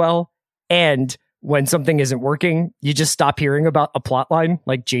paced really well, and when something isn't working, you just stop hearing about a plot line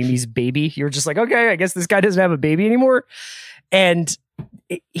like Jamie's baby. You're just like, okay, I guess this guy doesn't have a baby anymore. And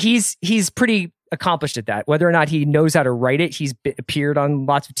he's pretty accomplished at that. Whether or not he knows how to write it, he's appeared on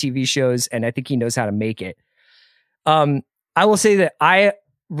lots of TV shows, and I think he knows how to make it. I will say that I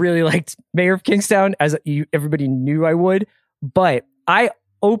really liked Mayor of Kingstown, as everybody knew I would, but I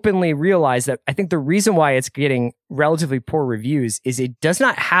openly realized that I think the reason why it's getting relatively poor reviews is it does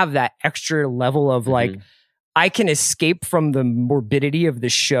not have that extra level of like, I can escape from the morbidity of the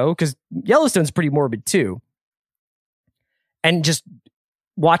show, because Yellowstone's pretty morbid too, and just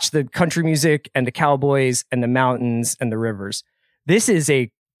watch the country music and the cowboys and the mountains and the rivers. This is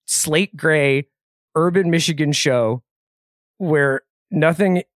a slate gray urban Michigan show where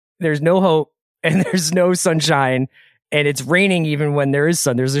there's no hope and there's no sunshine, and it's raining even when there is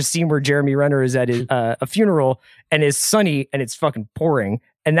sun. There's a scene where Jeremy Renner is at a funeral and it's sunny and it's fucking pouring.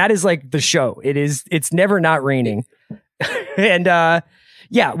 And that is like the show. It's never not raining. And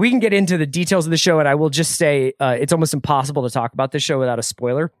yeah, we can get into the details of the show. And I will just say it's almost impossible to talk about this show without a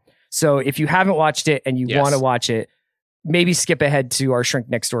spoiler. So if you haven't watched it and you want to watch it, maybe skip ahead to our Shrink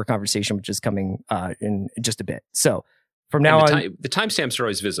Next Door conversation, which is coming in just a bit. So from now on, the timestamps are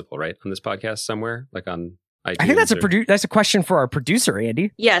always visible, right, on this podcast somewhere, like on iTunes. I think that's a question for our producer,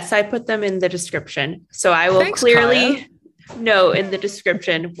 Andy. Yes, I put them in the description. So I will clearly note in the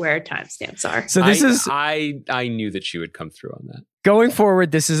description where timestamps are. So this is I knew that she would come through on that. Going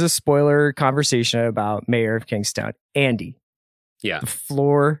forward. This is a spoiler conversation about Mayor of Kingstown. Andy, Yeah. the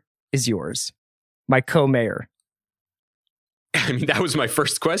floor is yours. My co-mayor. I mean, that was my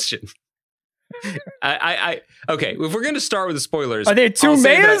first question. Okay, if we're going to start with the spoilers, Are there two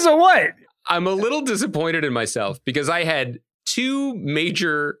mayors or what? I'm a little disappointed in myself because I had two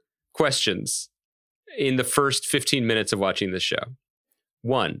major questions in the first 15 minutes of watching this show.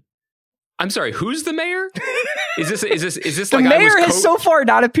 One, I'm sorry, who's the mayor? Is this The like mayor has so far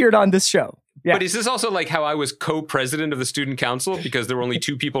not appeared on this show. Yeah. But is this also like how I was co-president of the student council because there were only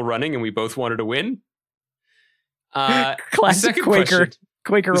two people running and we both wanted to win? Classic Quaker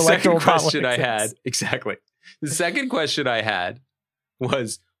electoral question politics. I had, exactly. The second question I had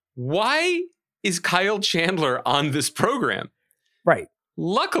was, why is Kyle Chandler on this program? Right.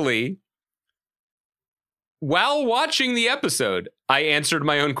 Luckily, while watching the episode, I answered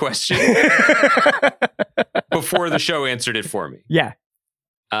my own question before the show answered it for me. Yeah.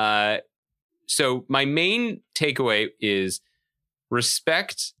 So my main takeaway is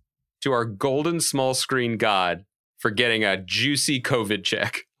respect to our golden small screen god for getting a juicy COVID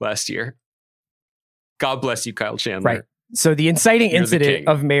check last year. God bless you, Kyle Chandler. Right. So the inciting You're the incident king.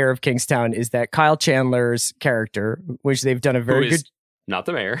 of Mayor of Kingstown is that Kyle Chandler's character, which they've done a very Who is good, not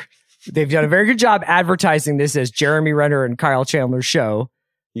the mayor. they've done a very good job advertising this as Jeremy Renner and Kyle Chandler's show.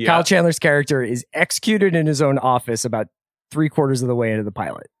 Yeah. Kyle Chandler's character is executed in his own office about 3/4 of the way into the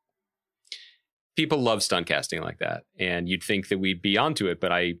pilot. People love stunt casting like that, and you'd think that we'd be onto it,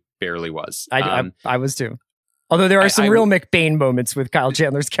 but I barely was. I was too. Although there are some real McBain moments with Kyle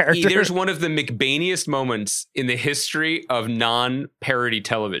Chandler's character. There's one of the McBainiest moments in the history of non-parody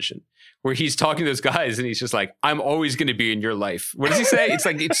television where he's talking to those guys and he's just like, I'm always going to be in your life. What does he say? It's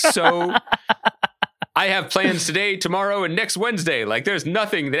like, it's so... I have plans today, tomorrow, and next Wednesday. Like, there's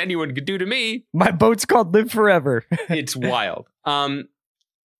nothing that anyone could do to me. My boat's called Live Forever. It's wild. I'm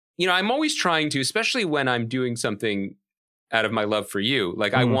always trying to, especially when I'm doing something out of my love for you.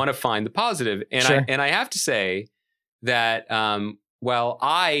 Like, I want to find the positive. And Sure. I have to say that while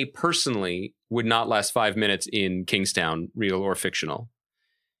I personally would not last 5 minutes in Kingstown, real or fictional,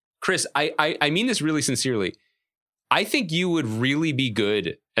 Chris, I mean this really sincerely. I think you would really be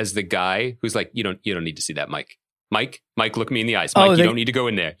good as the guy who's like, you don't need to see that, Mike. Mike, look me in the eyes. Mike, you don't need to go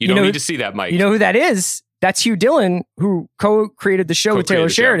in there. You don't need to see that, Mike. You know who that is? That's Hugh Dillon, who co-created the show with Taylor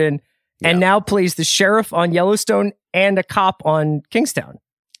Sheridan and now plays the sheriff on Yellowstone and a cop on Kingstown.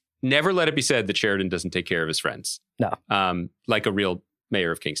 Never let it be said that Sheridan doesn't take care of his friends. No. Like a real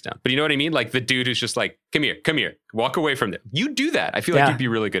mayor of Kingstown. But you know what I mean? Like the dude who's just like, come here, walk away from them. You do that. I feel like you'd be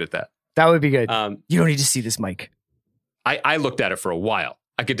really good at that. That would be good. You don't need to see this, Mike. I looked at it for a while.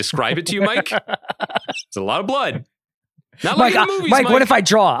 I could describe it to you, Mike. It's a lot of blood. Not like in the movies, Mike, what if I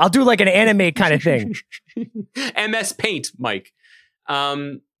draw? I'll do like an anime kind of thing. MS Paint, Mike.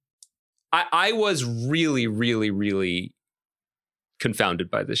 I was really, really, really confounded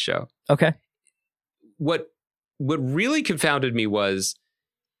by this show. Okay. What really confounded me was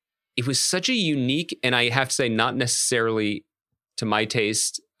it was such a unique, and I have to say not necessarily to my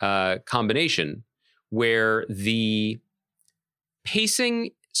taste, combination where the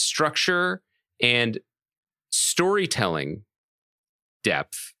pacing, structure, and storytelling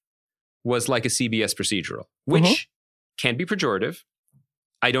depth was like a CBS procedural, which can be pejorative.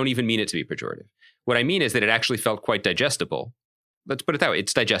 I don't even mean it to be pejorative. What I mean is that it actually felt quite digestible. Let's put it that way.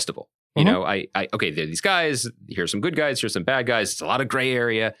 It's digestible. You know, okay, there are these guys. Here's some good guys. Here's some bad guys. It's a lot of gray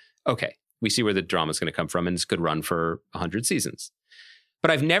area. Okay, we see where the drama is going to come from, and this could run for 100 seasons. But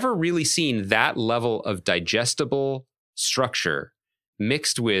I've never really seen that level of digestible structure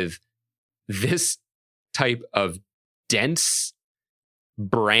mixed with this type of dense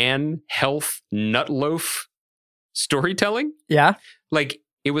bran health nutloaf storytelling. Yeah. Like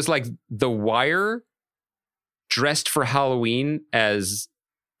it was like The Wire dressed for Halloween as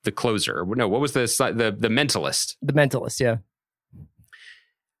the closer. No, what was the Mentalist? The Mentalist, yeah.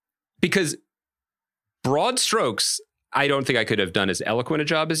 Because broad strokes, I don't think I could have done as eloquent a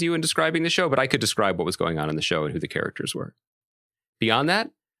job as you in describing the show, but I could describe what was going on in the show and who the characters were. Beyond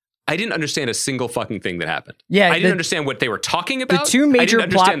that, I didn't understand a single fucking thing that happened. Yeah, I didn't understand what they were talking about. The two major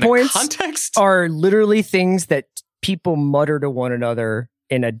plot points context are literally things that people mutter to one another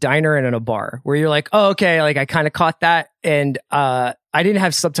in a diner and in a bar, where you're like, oh, okay, like I kind of caught that. And I didn't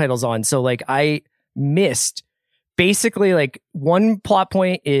have subtitles on. So like I missed basically like one plot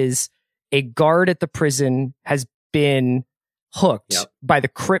point is a guard at the prison has been hooked by the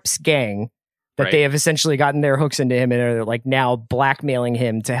Crips gang that they have essentially gotten their hooks into him and are like now blackmailing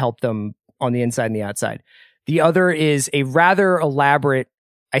him to help them on the inside and the outside. The other is a rather elaborate,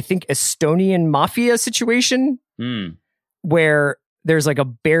 I think, Estonian mafia situation where there's like a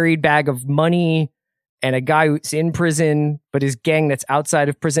buried bag of money and a guy who's in prison, but his gang that's outside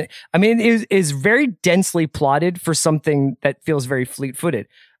of prison. I mean, it is very densely plotted for something that feels very fleet-footed.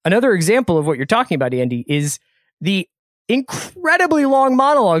 Another example of what you're talking about, Andy, is the incredibly long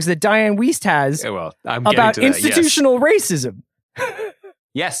monologues that Diane Wiest has about institutional racism.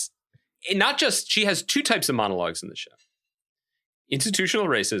 Yes. And not just, she has two types of monologues in the show. Institutional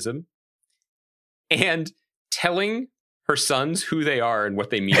racism and telling her sons who they are and what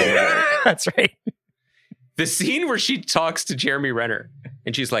they mean. That's right. The scene where she talks to Jeremy Renner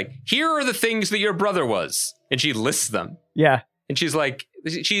and she's like, here are the things that your brother was. And she lists them. Yeah. And she's like,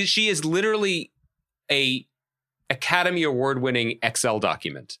 she is literally a Academy Award winning Excel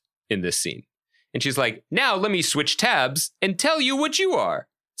document in this scene. And she's like, now let me switch tabs and tell you what you are.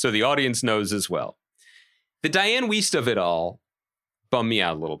 So the audience knows as well. The Diane Wiest of it all bummed me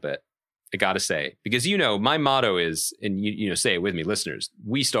out a little bit, I gotta say, because, you know, my motto is, and you know, say it with me, listeners,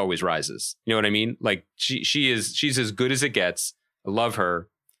 Wiest always rises. You know what I mean? Like she's as good as it gets. I love her.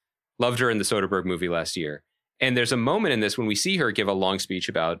 Loved her in the Soderbergh movie last year. And there's a moment in this when we see her give a long speech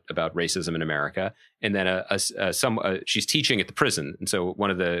about racism in America, and then she's teaching at the prison, and so one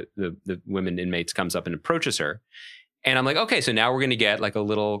of the women inmates comes up and approaches her, and I'm like, okay, so now we're going to get like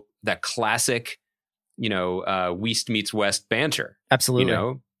that classic, you know, Wiest meets West banter, absolutely, you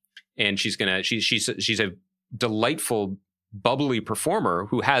know, and she's a delightful, bubbly performer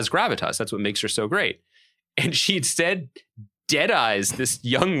who has gravitas. That's what makes her so great, and she instead dead eyes this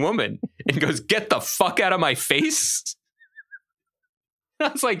young woman and goes, get the fuck out of my face. And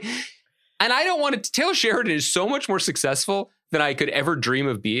I was like, and I don't want it to. Taylor Sheridan is so much more successful than I could ever dream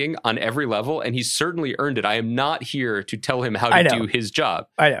of being on every level. And he's certainly earned it. I am not here to tell him how to do his job.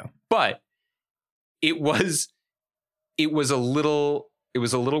 I know. But it was a little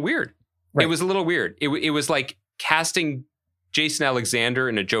weird. Right. It was a little weird. It was like casting Jason Alexander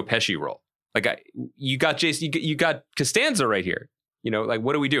in a Joe Pesci role. Like you got Costanza right here. You know, like,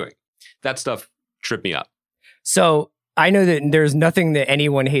 what are we doing? That stuff tripped me up. So I know that there's nothing that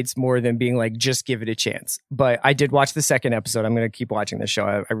anyone hates more than being like, just give it a chance. But I did watch the second episode. I'm going to keep watching this show.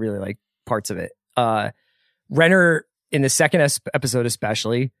 I really like parts of it. Renner in the second episode,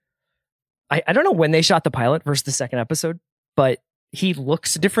 especially, I don't know when they shot the pilot versus the second episode, but he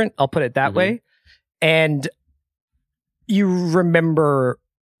looks different. I'll put it that way. And you remember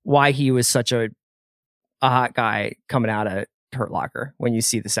why he was such a hot guy coming out of Hurt Locker when you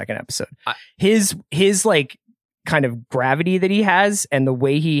see the second episode. His like kind of gravity that he has and the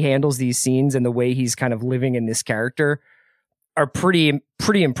way he handles these scenes and the way he's kind of living in this character are pretty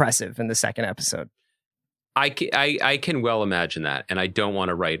impressive in the second episode. I can well imagine that, and I don't want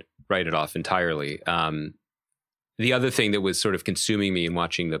to write it off entirely. The other thing that was sort of consuming me in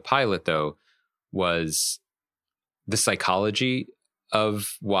watching the pilot, though, was the psychology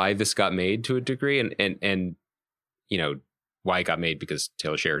of why this got made to a degree, and you know, why it got made, because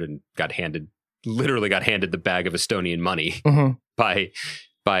Taylor Sheridan literally got handed the bag of Estonian money by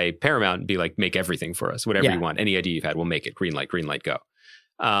Paramount and be like, make everything for us, whatever you want, any idea you've had, we'll make it. Green light, go.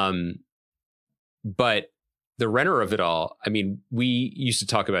 But the Renner of it all, I mean, we used to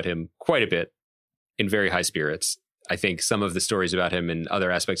talk about him quite a bit in very high spirits. I think some of the stories about him and other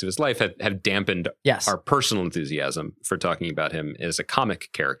aspects of his life have dampened our personal enthusiasm for talking about him as a comic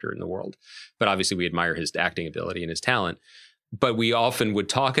character in the world. But obviously we admire his acting ability and his talent. But we often would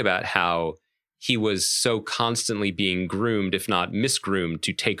talk about how he was so constantly being groomed, if not misgroomed,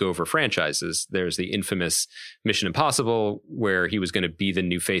 to take over franchises. There's the infamous Mission Impossible, where he was going to be the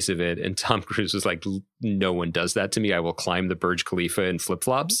new face of it. And Tom Cruise was like, no one does that to me. I will climb the Burj Khalifa in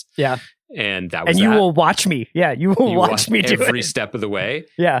flip-flops. Yeah. And that was you will watch me. Yeah, you will watch me do every it. step of the way.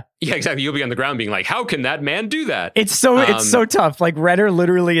 Yeah. Yeah, exactly. You'll be on the ground being like, how can that man do that? It's so tough. Like, Renner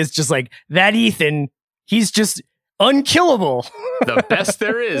literally is just like, that Ethan, he's just unkillable. The best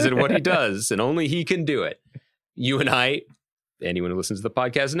there is in what he does, and only he can do it. You and I, anyone who listens to the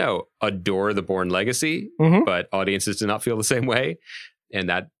podcast know, adore The Bourne Legacy, but audiences did not feel the same way, and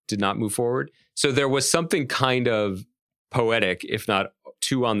that did not move forward. So there was something kind of poetic, if not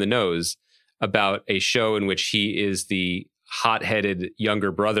too on the nose, about a show in which he is the hot-headed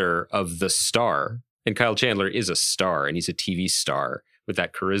younger brother of the star. And Kyle Chandler is a star, and he's a TV star with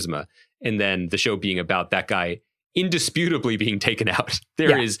that charisma. And then the show being about that guy indisputably being taken out.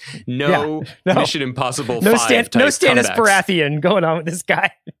 There is no Mission Impossible 5 type no Stannis comebacks. Baratheon going on with this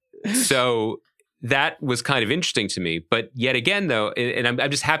guy. So that was kind of interesting to me. But yet again, though, and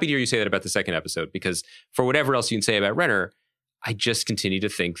I'm just happy to hear you say that about the second episode, because for whatever else you can say about Renner, I just continue to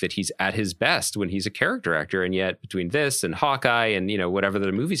think that he's at his best when he's a character actor. And yet between this and Hawkeye and, you know, whatever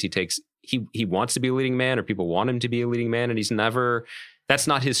the movies he takes, he wants to be a leading man, or people want him to be a leading man. And that's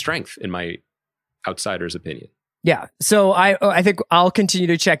not his strength, in my outsider's opinion. Yeah. So I think I'll continue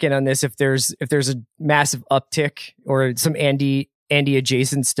to check in on this if there's a massive uptick or some Andy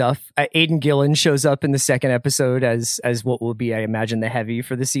adjacent stuff. Aidan Gillen shows up in the second episode as what will be, I imagine, the heavy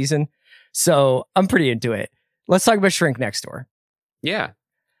for the season. So I'm pretty into it. Let's talk about Shrink Next Door. Yeah.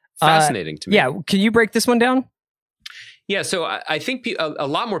 Fascinating to me. Yeah. Can you break this one down? Yeah. So I think a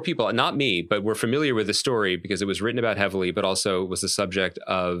lot more people, not me, but were familiar with the story because it was written about heavily, but also was the subject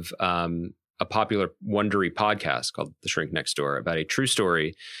of a popular Wondery podcast called The Shrink Next Door, about a true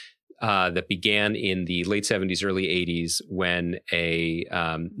story that began in the late 70s, early 80s, when a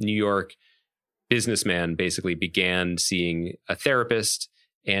New York businessman basically began seeing a therapist,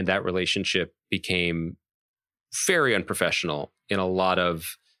 and that relationship became very unprofessional in a lot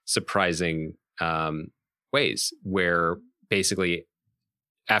of surprising ways, where basically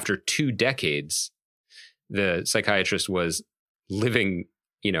after 2 decades, the psychiatrist was living,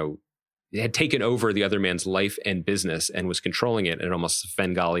 had taken over the other man's life and business and was controlling it at almost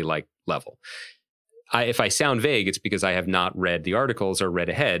Svengali-like level. If I sound vague, it's because I have not read the articles or read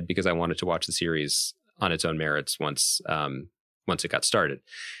ahead, because I wanted to watch the series on its own merits once it got started.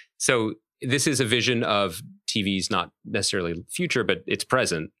 So this is a vision of TV's not necessarily future, but its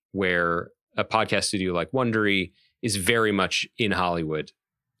present, where a podcast studio like Wondery is very much in Hollywood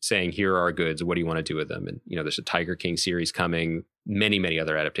saying, here are our goods. What do you want to do with them? And, there's a Tiger King series coming, many, many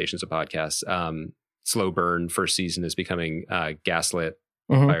other adaptations of podcasts. Slow Burn, first season, is becoming Gaslit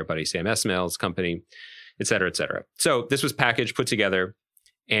by our buddy Sam Esmail's company, et cetera, et cetera. So this was packaged, put together,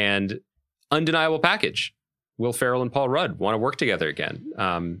 and undeniable package. Will Ferrell and Paul Rudd want to work together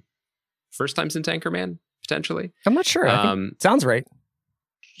again. First time since Anchorman, potentially. I'm not sure. I think sounds right.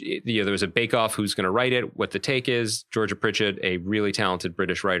 There was a bake-off who's going to write it, what the take is. Georgia Pritchett, a really talented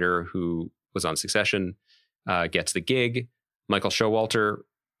British writer who was on Succession, gets the gig. Michael Showalter,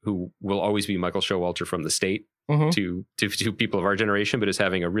 who will always be Michael Showalter from The State to people of our generation, but is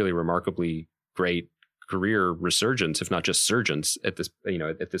having a really remarkably great career resurgence, if not just surgence at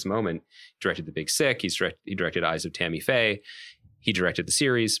this moment. He directed The Big Sick. He directed Eyes of Tammy Faye. He directed the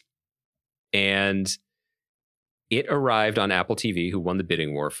series, and it arrived on Apple TV, who won the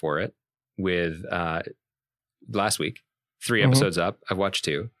bidding war for it, with last week, 3 episodes up. I've watched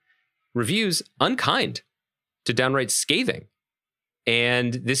 2. Reviews unkind to downright scathing.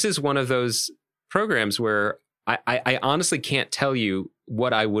 And this is one of those programs where I honestly can't tell you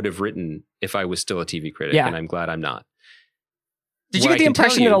what I would have written if I was still a TV critic, and I'm glad I'm not. Did you get the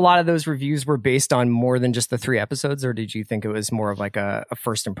impression that a lot of those reviews were based on more than just the 3 episodes, or did you think it was more of like a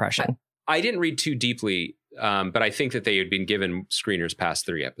first impression? I didn't read too deeply, but I think that they had been given screeners past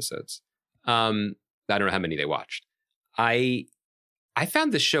 3 episodes. I don't know how many they watched. I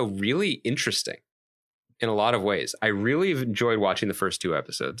found the show really interesting in a lot of ways. I really enjoyed watching the first 2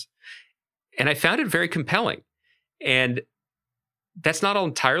 episodes, and I found it very compelling. And that's not all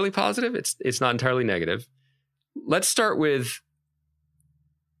entirely positive. It's not entirely negative. Let's start with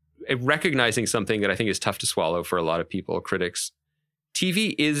recognizing something that I think is tough to swallow for a lot of people, critics.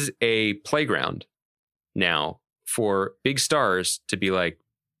 TV is a playground now for big stars to be like,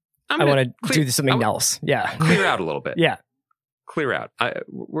 I want to do something else. Yeah. Clear out a little bit. Yeah. Clear out.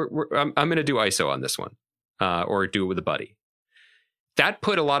 I'm going to do ISO on this one, or do it with a buddy. That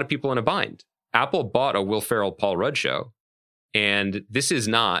put a lot of people in a bind. Apple bought a Will Ferrell, Paul Rudd show, and this is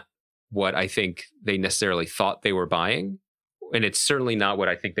not what I think they necessarily thought they were buying. And it's certainly not what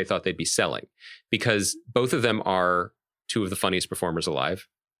I think they thought they'd be selling, because both of them are 2 of the funniest performers alive,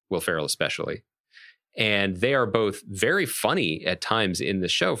 Will Ferrell especially. And they are both very funny at times in the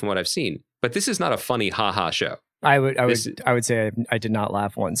show from what I've seen. But this is not a funny ha-ha show. I would say I did not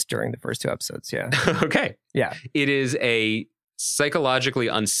laugh once during the first 2 episodes. Yeah. Okay. Yeah. It is a psychologically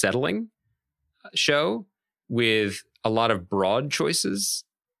unsettling show with a lot of broad choices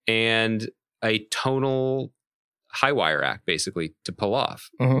and a tonal high wire act, basically, to pull off,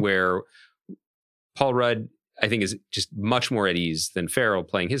 where Paul Rudd, I think, is just much more at ease than Ferrell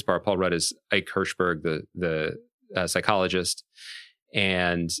playing his part. Paul Rudd is Ike Hirschberg, the psychologist,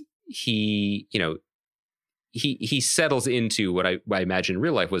 and he settles into what I imagine in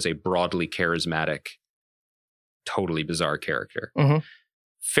real life was a broadly charismatic, totally bizarre character.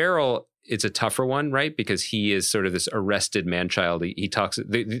 Ferrell, it's a tougher one, right? Because he is sort of this arrested man-child. He talks,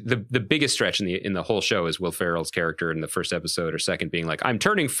 the biggest stretch in the whole show is Will Ferrell's character in the first episode or second being like, I'm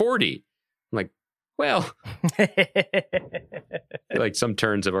turning 40. I'm like, well, like some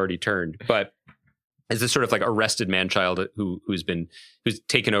turns have already turned. But as this sort of like arrested man-child who's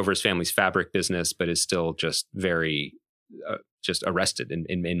taken over his family's fabric business, but is still just very just arrested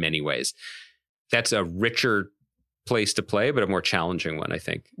in many ways. That's a richer place to play, but a more challenging one, I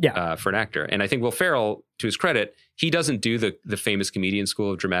think, for an actor. And I think Will Ferrell, to his credit, he doesn't do the famous comedian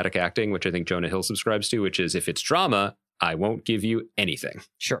school of dramatic acting, which I think Jonah Hill subscribes to, which is, if it's drama, I won't give you anything.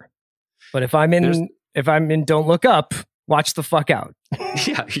 Sure. But if I'm in Don't Look Up, watch the fuck out.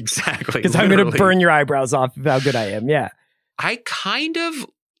 Yeah, exactly. Because I'm going to burn your eyebrows off of how good I am. Yeah. I kind of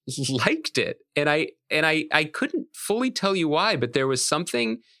liked it. And I couldn't fully tell you why, but there was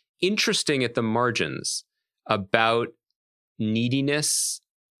something interesting at the margins about neediness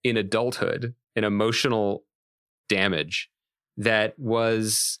in adulthood and emotional damage that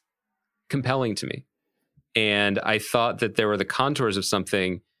was compelling to me. And I thought that there were the contours of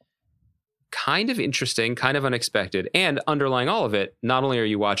something kind of interesting, kind of unexpected. And underlying all of it, not only are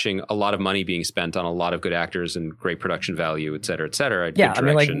you watching a lot of money being spent on a lot of good actors and great production value, et cetera, et cetera. Yeah, I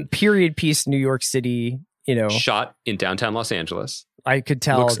mean, like period piece New York City, shot in downtown Los Angeles. I could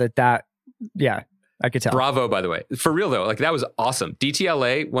tell I could tell. Bravo, by the way. For real, though, like that was awesome.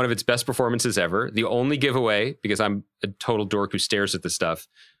 DTLA, one of its best performances ever. The only giveaway, because I'm a total dork who stares at this stuff,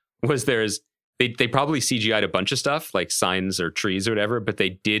 was they probably CGI'd a bunch of stuff, like signs or trees or whatever, but they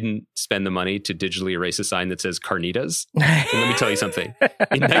didn't spend the money to digitally erase a sign that says carnitas. And let me tell you something.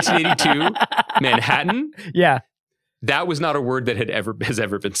 In 1982, Manhattan, that was not a word that has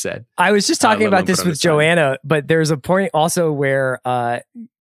ever been said. I was just talking about this with Joanna, but there's a point also where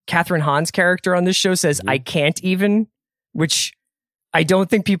Catherine Hahn's character on this show says, I can't even, which I don't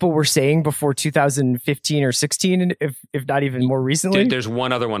think people were saying before 2015 or 16, if not even more recently. There's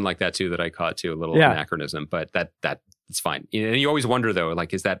one other one like that too that I caught too, a little anachronism, but that's fine. And you always wonder though,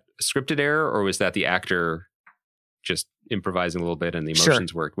 like, is that a scripted error or was that the actor just improvising a little bit and the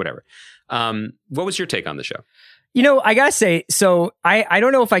emotions worked, whatever. What was your take on the show? I gotta say, so I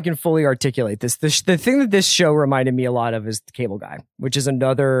don't know if I can fully articulate this. The thing that this show reminded me a lot of is The Cable Guy, which is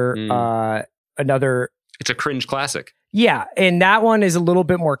another. It's a cringe classic. Yeah, and that one is a little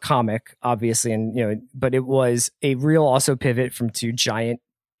bit more comic, obviously, and but it was a real also pivot from two giant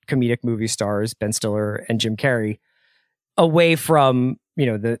comedic movie stars, Ben Stiller and Jim Carrey, away from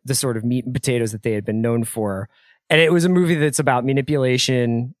the sort of meat and potatoes that they had been known for. And it was a movie that's about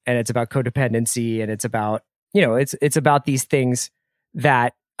manipulation, and it's about codependency, and it's about it's about these things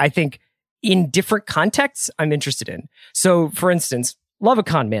that I think in different contexts I'm interested in. So, for instance, love a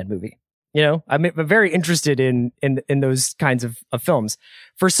con man movie. I'm very interested in those kinds of films.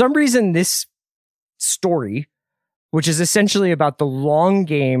 For some reason, this story, which is essentially about the long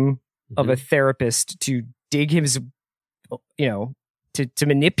game of a therapist to dig his, to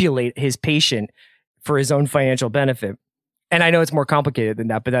manipulate his patient for his own financial benefit. And I know it's more complicated than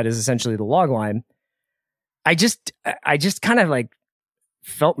that, but that is essentially the log line. I just kind of like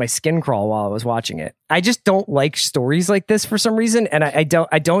felt my skin crawl while I was watching it. I just don't like stories like this for some reason. And I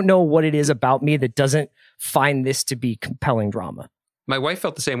don't know what it is about me that doesn't find this to be compelling drama. My wife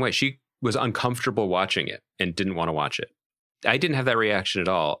felt the same way. She was uncomfortable watching it and didn't want to watch it. I didn't have that reaction at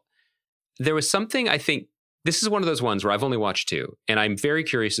all. There was something, I think, this is one of those ones where I've only watched two, and I'm very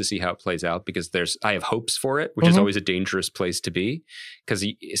curious to see how it plays out because I have hopes for it, which is always a dangerous place to be, because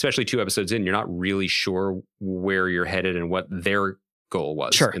especially 2 episodes in, you're not really sure where you're headed and what their goal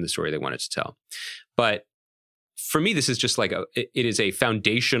was in the story they wanted to tell. But for me, this is just like it is a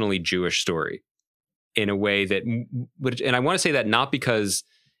foundationally Jewish story in a way that, and I want to say that not because,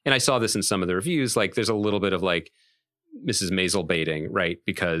 and I saw this in some of the reviews, like there's a little bit of like Mrs. Maisel baiting, right?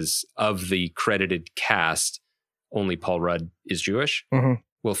 Because of the credited cast, only Paul Rudd is Jewish.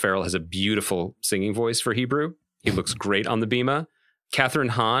 Will Ferrell has a beautiful singing voice for Hebrew. He looks great on the bima. Catherine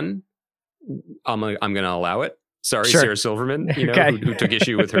Hahn, I'm going to allow it. Sorry, Sarah Silverman, who took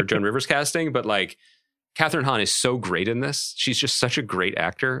issue with her Joan Rivers casting, but like Catherine Hahn is so great in this. She's just such a great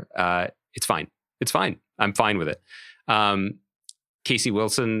actor. It's fine. I'm fine with it. Casey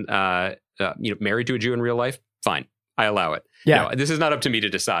Wilson, married to a Jew in real life. Fine. I allow it. Yeah. This is not up to me to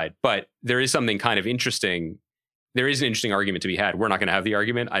decide, but there is something kind of interesting. There is an interesting argument to be had. We're not going to have the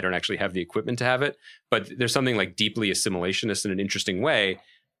argument. I don't actually have the equipment to have it, but there's something like deeply assimilationist in an interesting way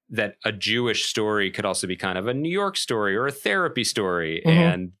that a Jewish story could also be kind of a New York story or a therapy story.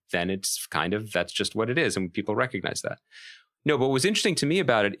 And then it's kind of, that's just what it is. And people recognize that. No, but what was interesting to me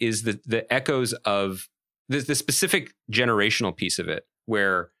about it is the echoes of the specific generational piece of it,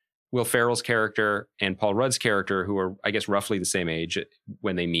 where Will Ferrell's character and Paul Rudd's character, who are, I guess, roughly the same age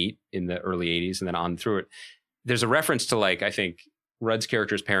when they meet in the early 80s and then on through it. There's a reference to, like, I think Rudd's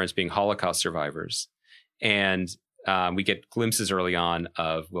character's parents being Holocaust survivors. And We get glimpses early on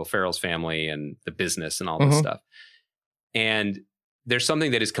of Will Ferrell's family and the business and all this stuff. And there's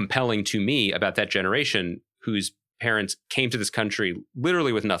something that is compelling to me about that generation whose parents came to this country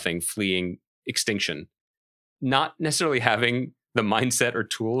literally with nothing, fleeing extinction, not necessarily having the mindset or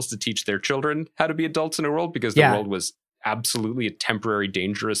tools to teach their children how to be adults in a world, because the world was absolutely a temporary,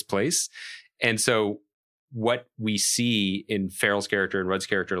 dangerous place. And so what we see in Ferrell's character and Rudd's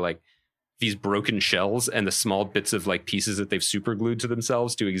character, like these broken shells and the small bits of like pieces that they've super glued to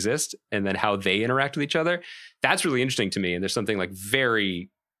themselves to exist, and then how they interact with each other, that's really interesting to me. And there's something like very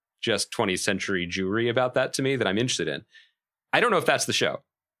just 20th century Jewry about that to me that I'm interested in. I don't know if that's the show.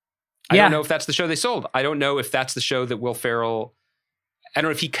 I don't know if that's the show they sold. I don't know if that's the show that Will Ferrell, I don't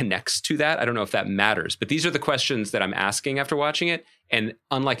know if he connects to that. I don't know if that matters. But these are the questions that I'm asking after watching it. And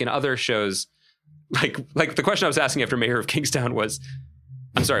unlike in other shows, like the question I was asking after Mayor of Kingstown was,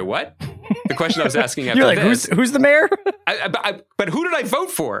 I'm sorry, what? The question I was asking after You're like, this, who's the mayor? but who did I vote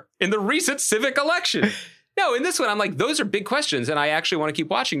for in the recent civic election? No, in this one, I'm like, those are big questions. And I actually want to keep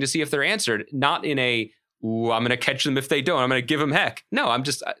watching to see if they're answered. Not in a, ooh, I'm going to catch them if they don't. I'm going to give them heck. No, I'm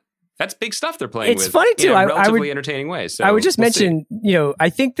just... that's big stuff they're playing with. It's funny too. In a relatively entertaining way. So I would just mention, you know, I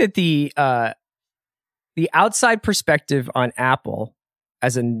think that the outside perspective on Apple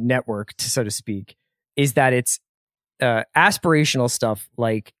as a network, so to speak, is that it's aspirational stuff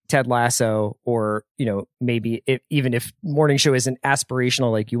like Ted Lasso, or, you know, maybe even if Morning Show isn't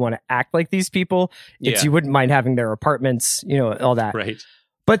aspirational, like you want to act like these people, it's you wouldn't mind having their apartments, you know, all that. Right.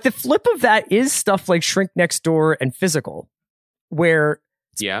 But the flip of that is stuff like Shrink Next Door and Physical, where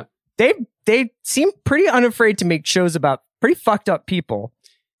they seem pretty unafraid to make shows about pretty fucked up people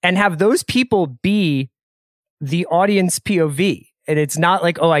and have those people be the audience POV. And it's not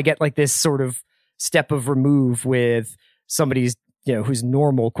like, oh, I get like this sort of step of remove with somebody's, you know, who's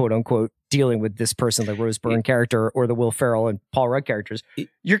normal, quote unquote, dealing with this person, the Rose Byrne character or the Will Ferrell and Paul Rudd characters.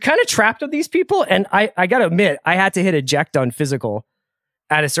 You're kind of trapped with these people. And I got to admit, I had to hit eject on Physical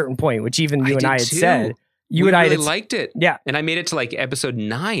at a certain point, which even you and I had said. You and I really liked it. Yeah. And I made it to like episode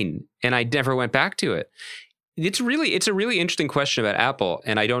 9 and I never went back to it. It's a really interesting question about Apple.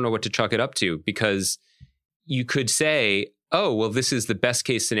 And I don't know what to chalk it up to, because you could say, oh, well, this is the best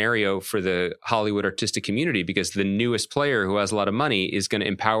case scenario for the Hollywood artistic community, because the newest player who has a lot of money is going to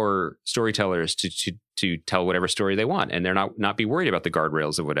empower storytellers to tell whatever story they want. And they're not be worried about the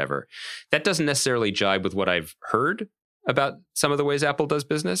guardrails of whatever. That doesn't necessarily jibe with what I've heard about some of the ways Apple does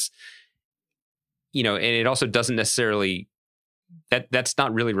business. You know, and it also doesn't necessarily, that's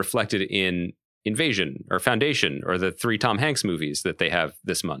not really reflected in Invasion or Foundation or the 3 Tom Hanks movies that they have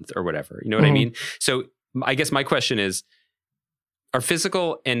this month or whatever. You know what I mean? So I guess my question is, are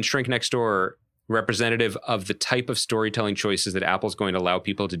Physical and Shrink Next Door representative of the type of storytelling choices that Apple's going to allow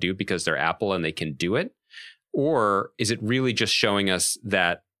people to do because they're Apple and they can do it? Or is it really just showing us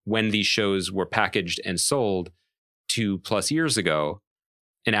that when these shows were packaged and sold 2+ years ago,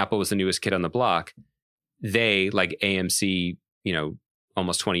 and Apple was the newest kid on the block, they, like AMC, you know,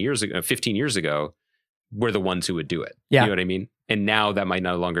 almost 20 years ago, 15 years ago, were the ones who would do it. Yeah. You know what I mean? And now that might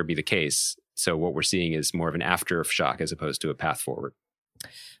no longer be the case. So what we're seeing is more of an aftershock as opposed to a path forward.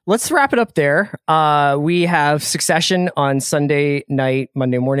 Let's wrap it up there. We have Succession on Sunday night,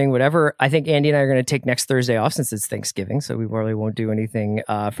 Monday morning, whatever. I think Andy and I are going to take next Thursday off since it's Thanksgiving. So we really won't do anything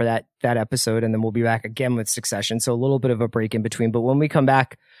for that episode. And then we'll be back again with Succession. So a little bit of a break in between. But when we come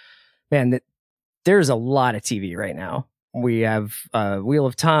back, man, there's a lot of TV right now. We have Wheel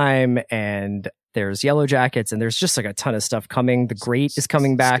of Time, and there's Yellow Jackets, and there's just like a ton of stuff coming. The Great is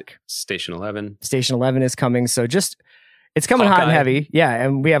coming back. Station 11. Station 11 is coming. So it's coming Hawkeye. hot and heavy. Yeah.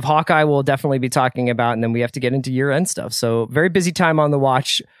 And we have Hawkeye we'll definitely be talking about. And then we have to get into year-end stuff. So very busy time on the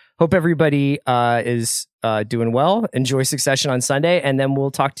watch. Hope everybody is doing well. Enjoy Succession on Sunday. And then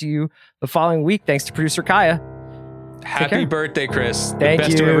we'll talk to you the following week. Thanks to producer Kaya. Happy birthday, Chris. Thank the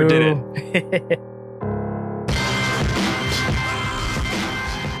best you. who ever did it.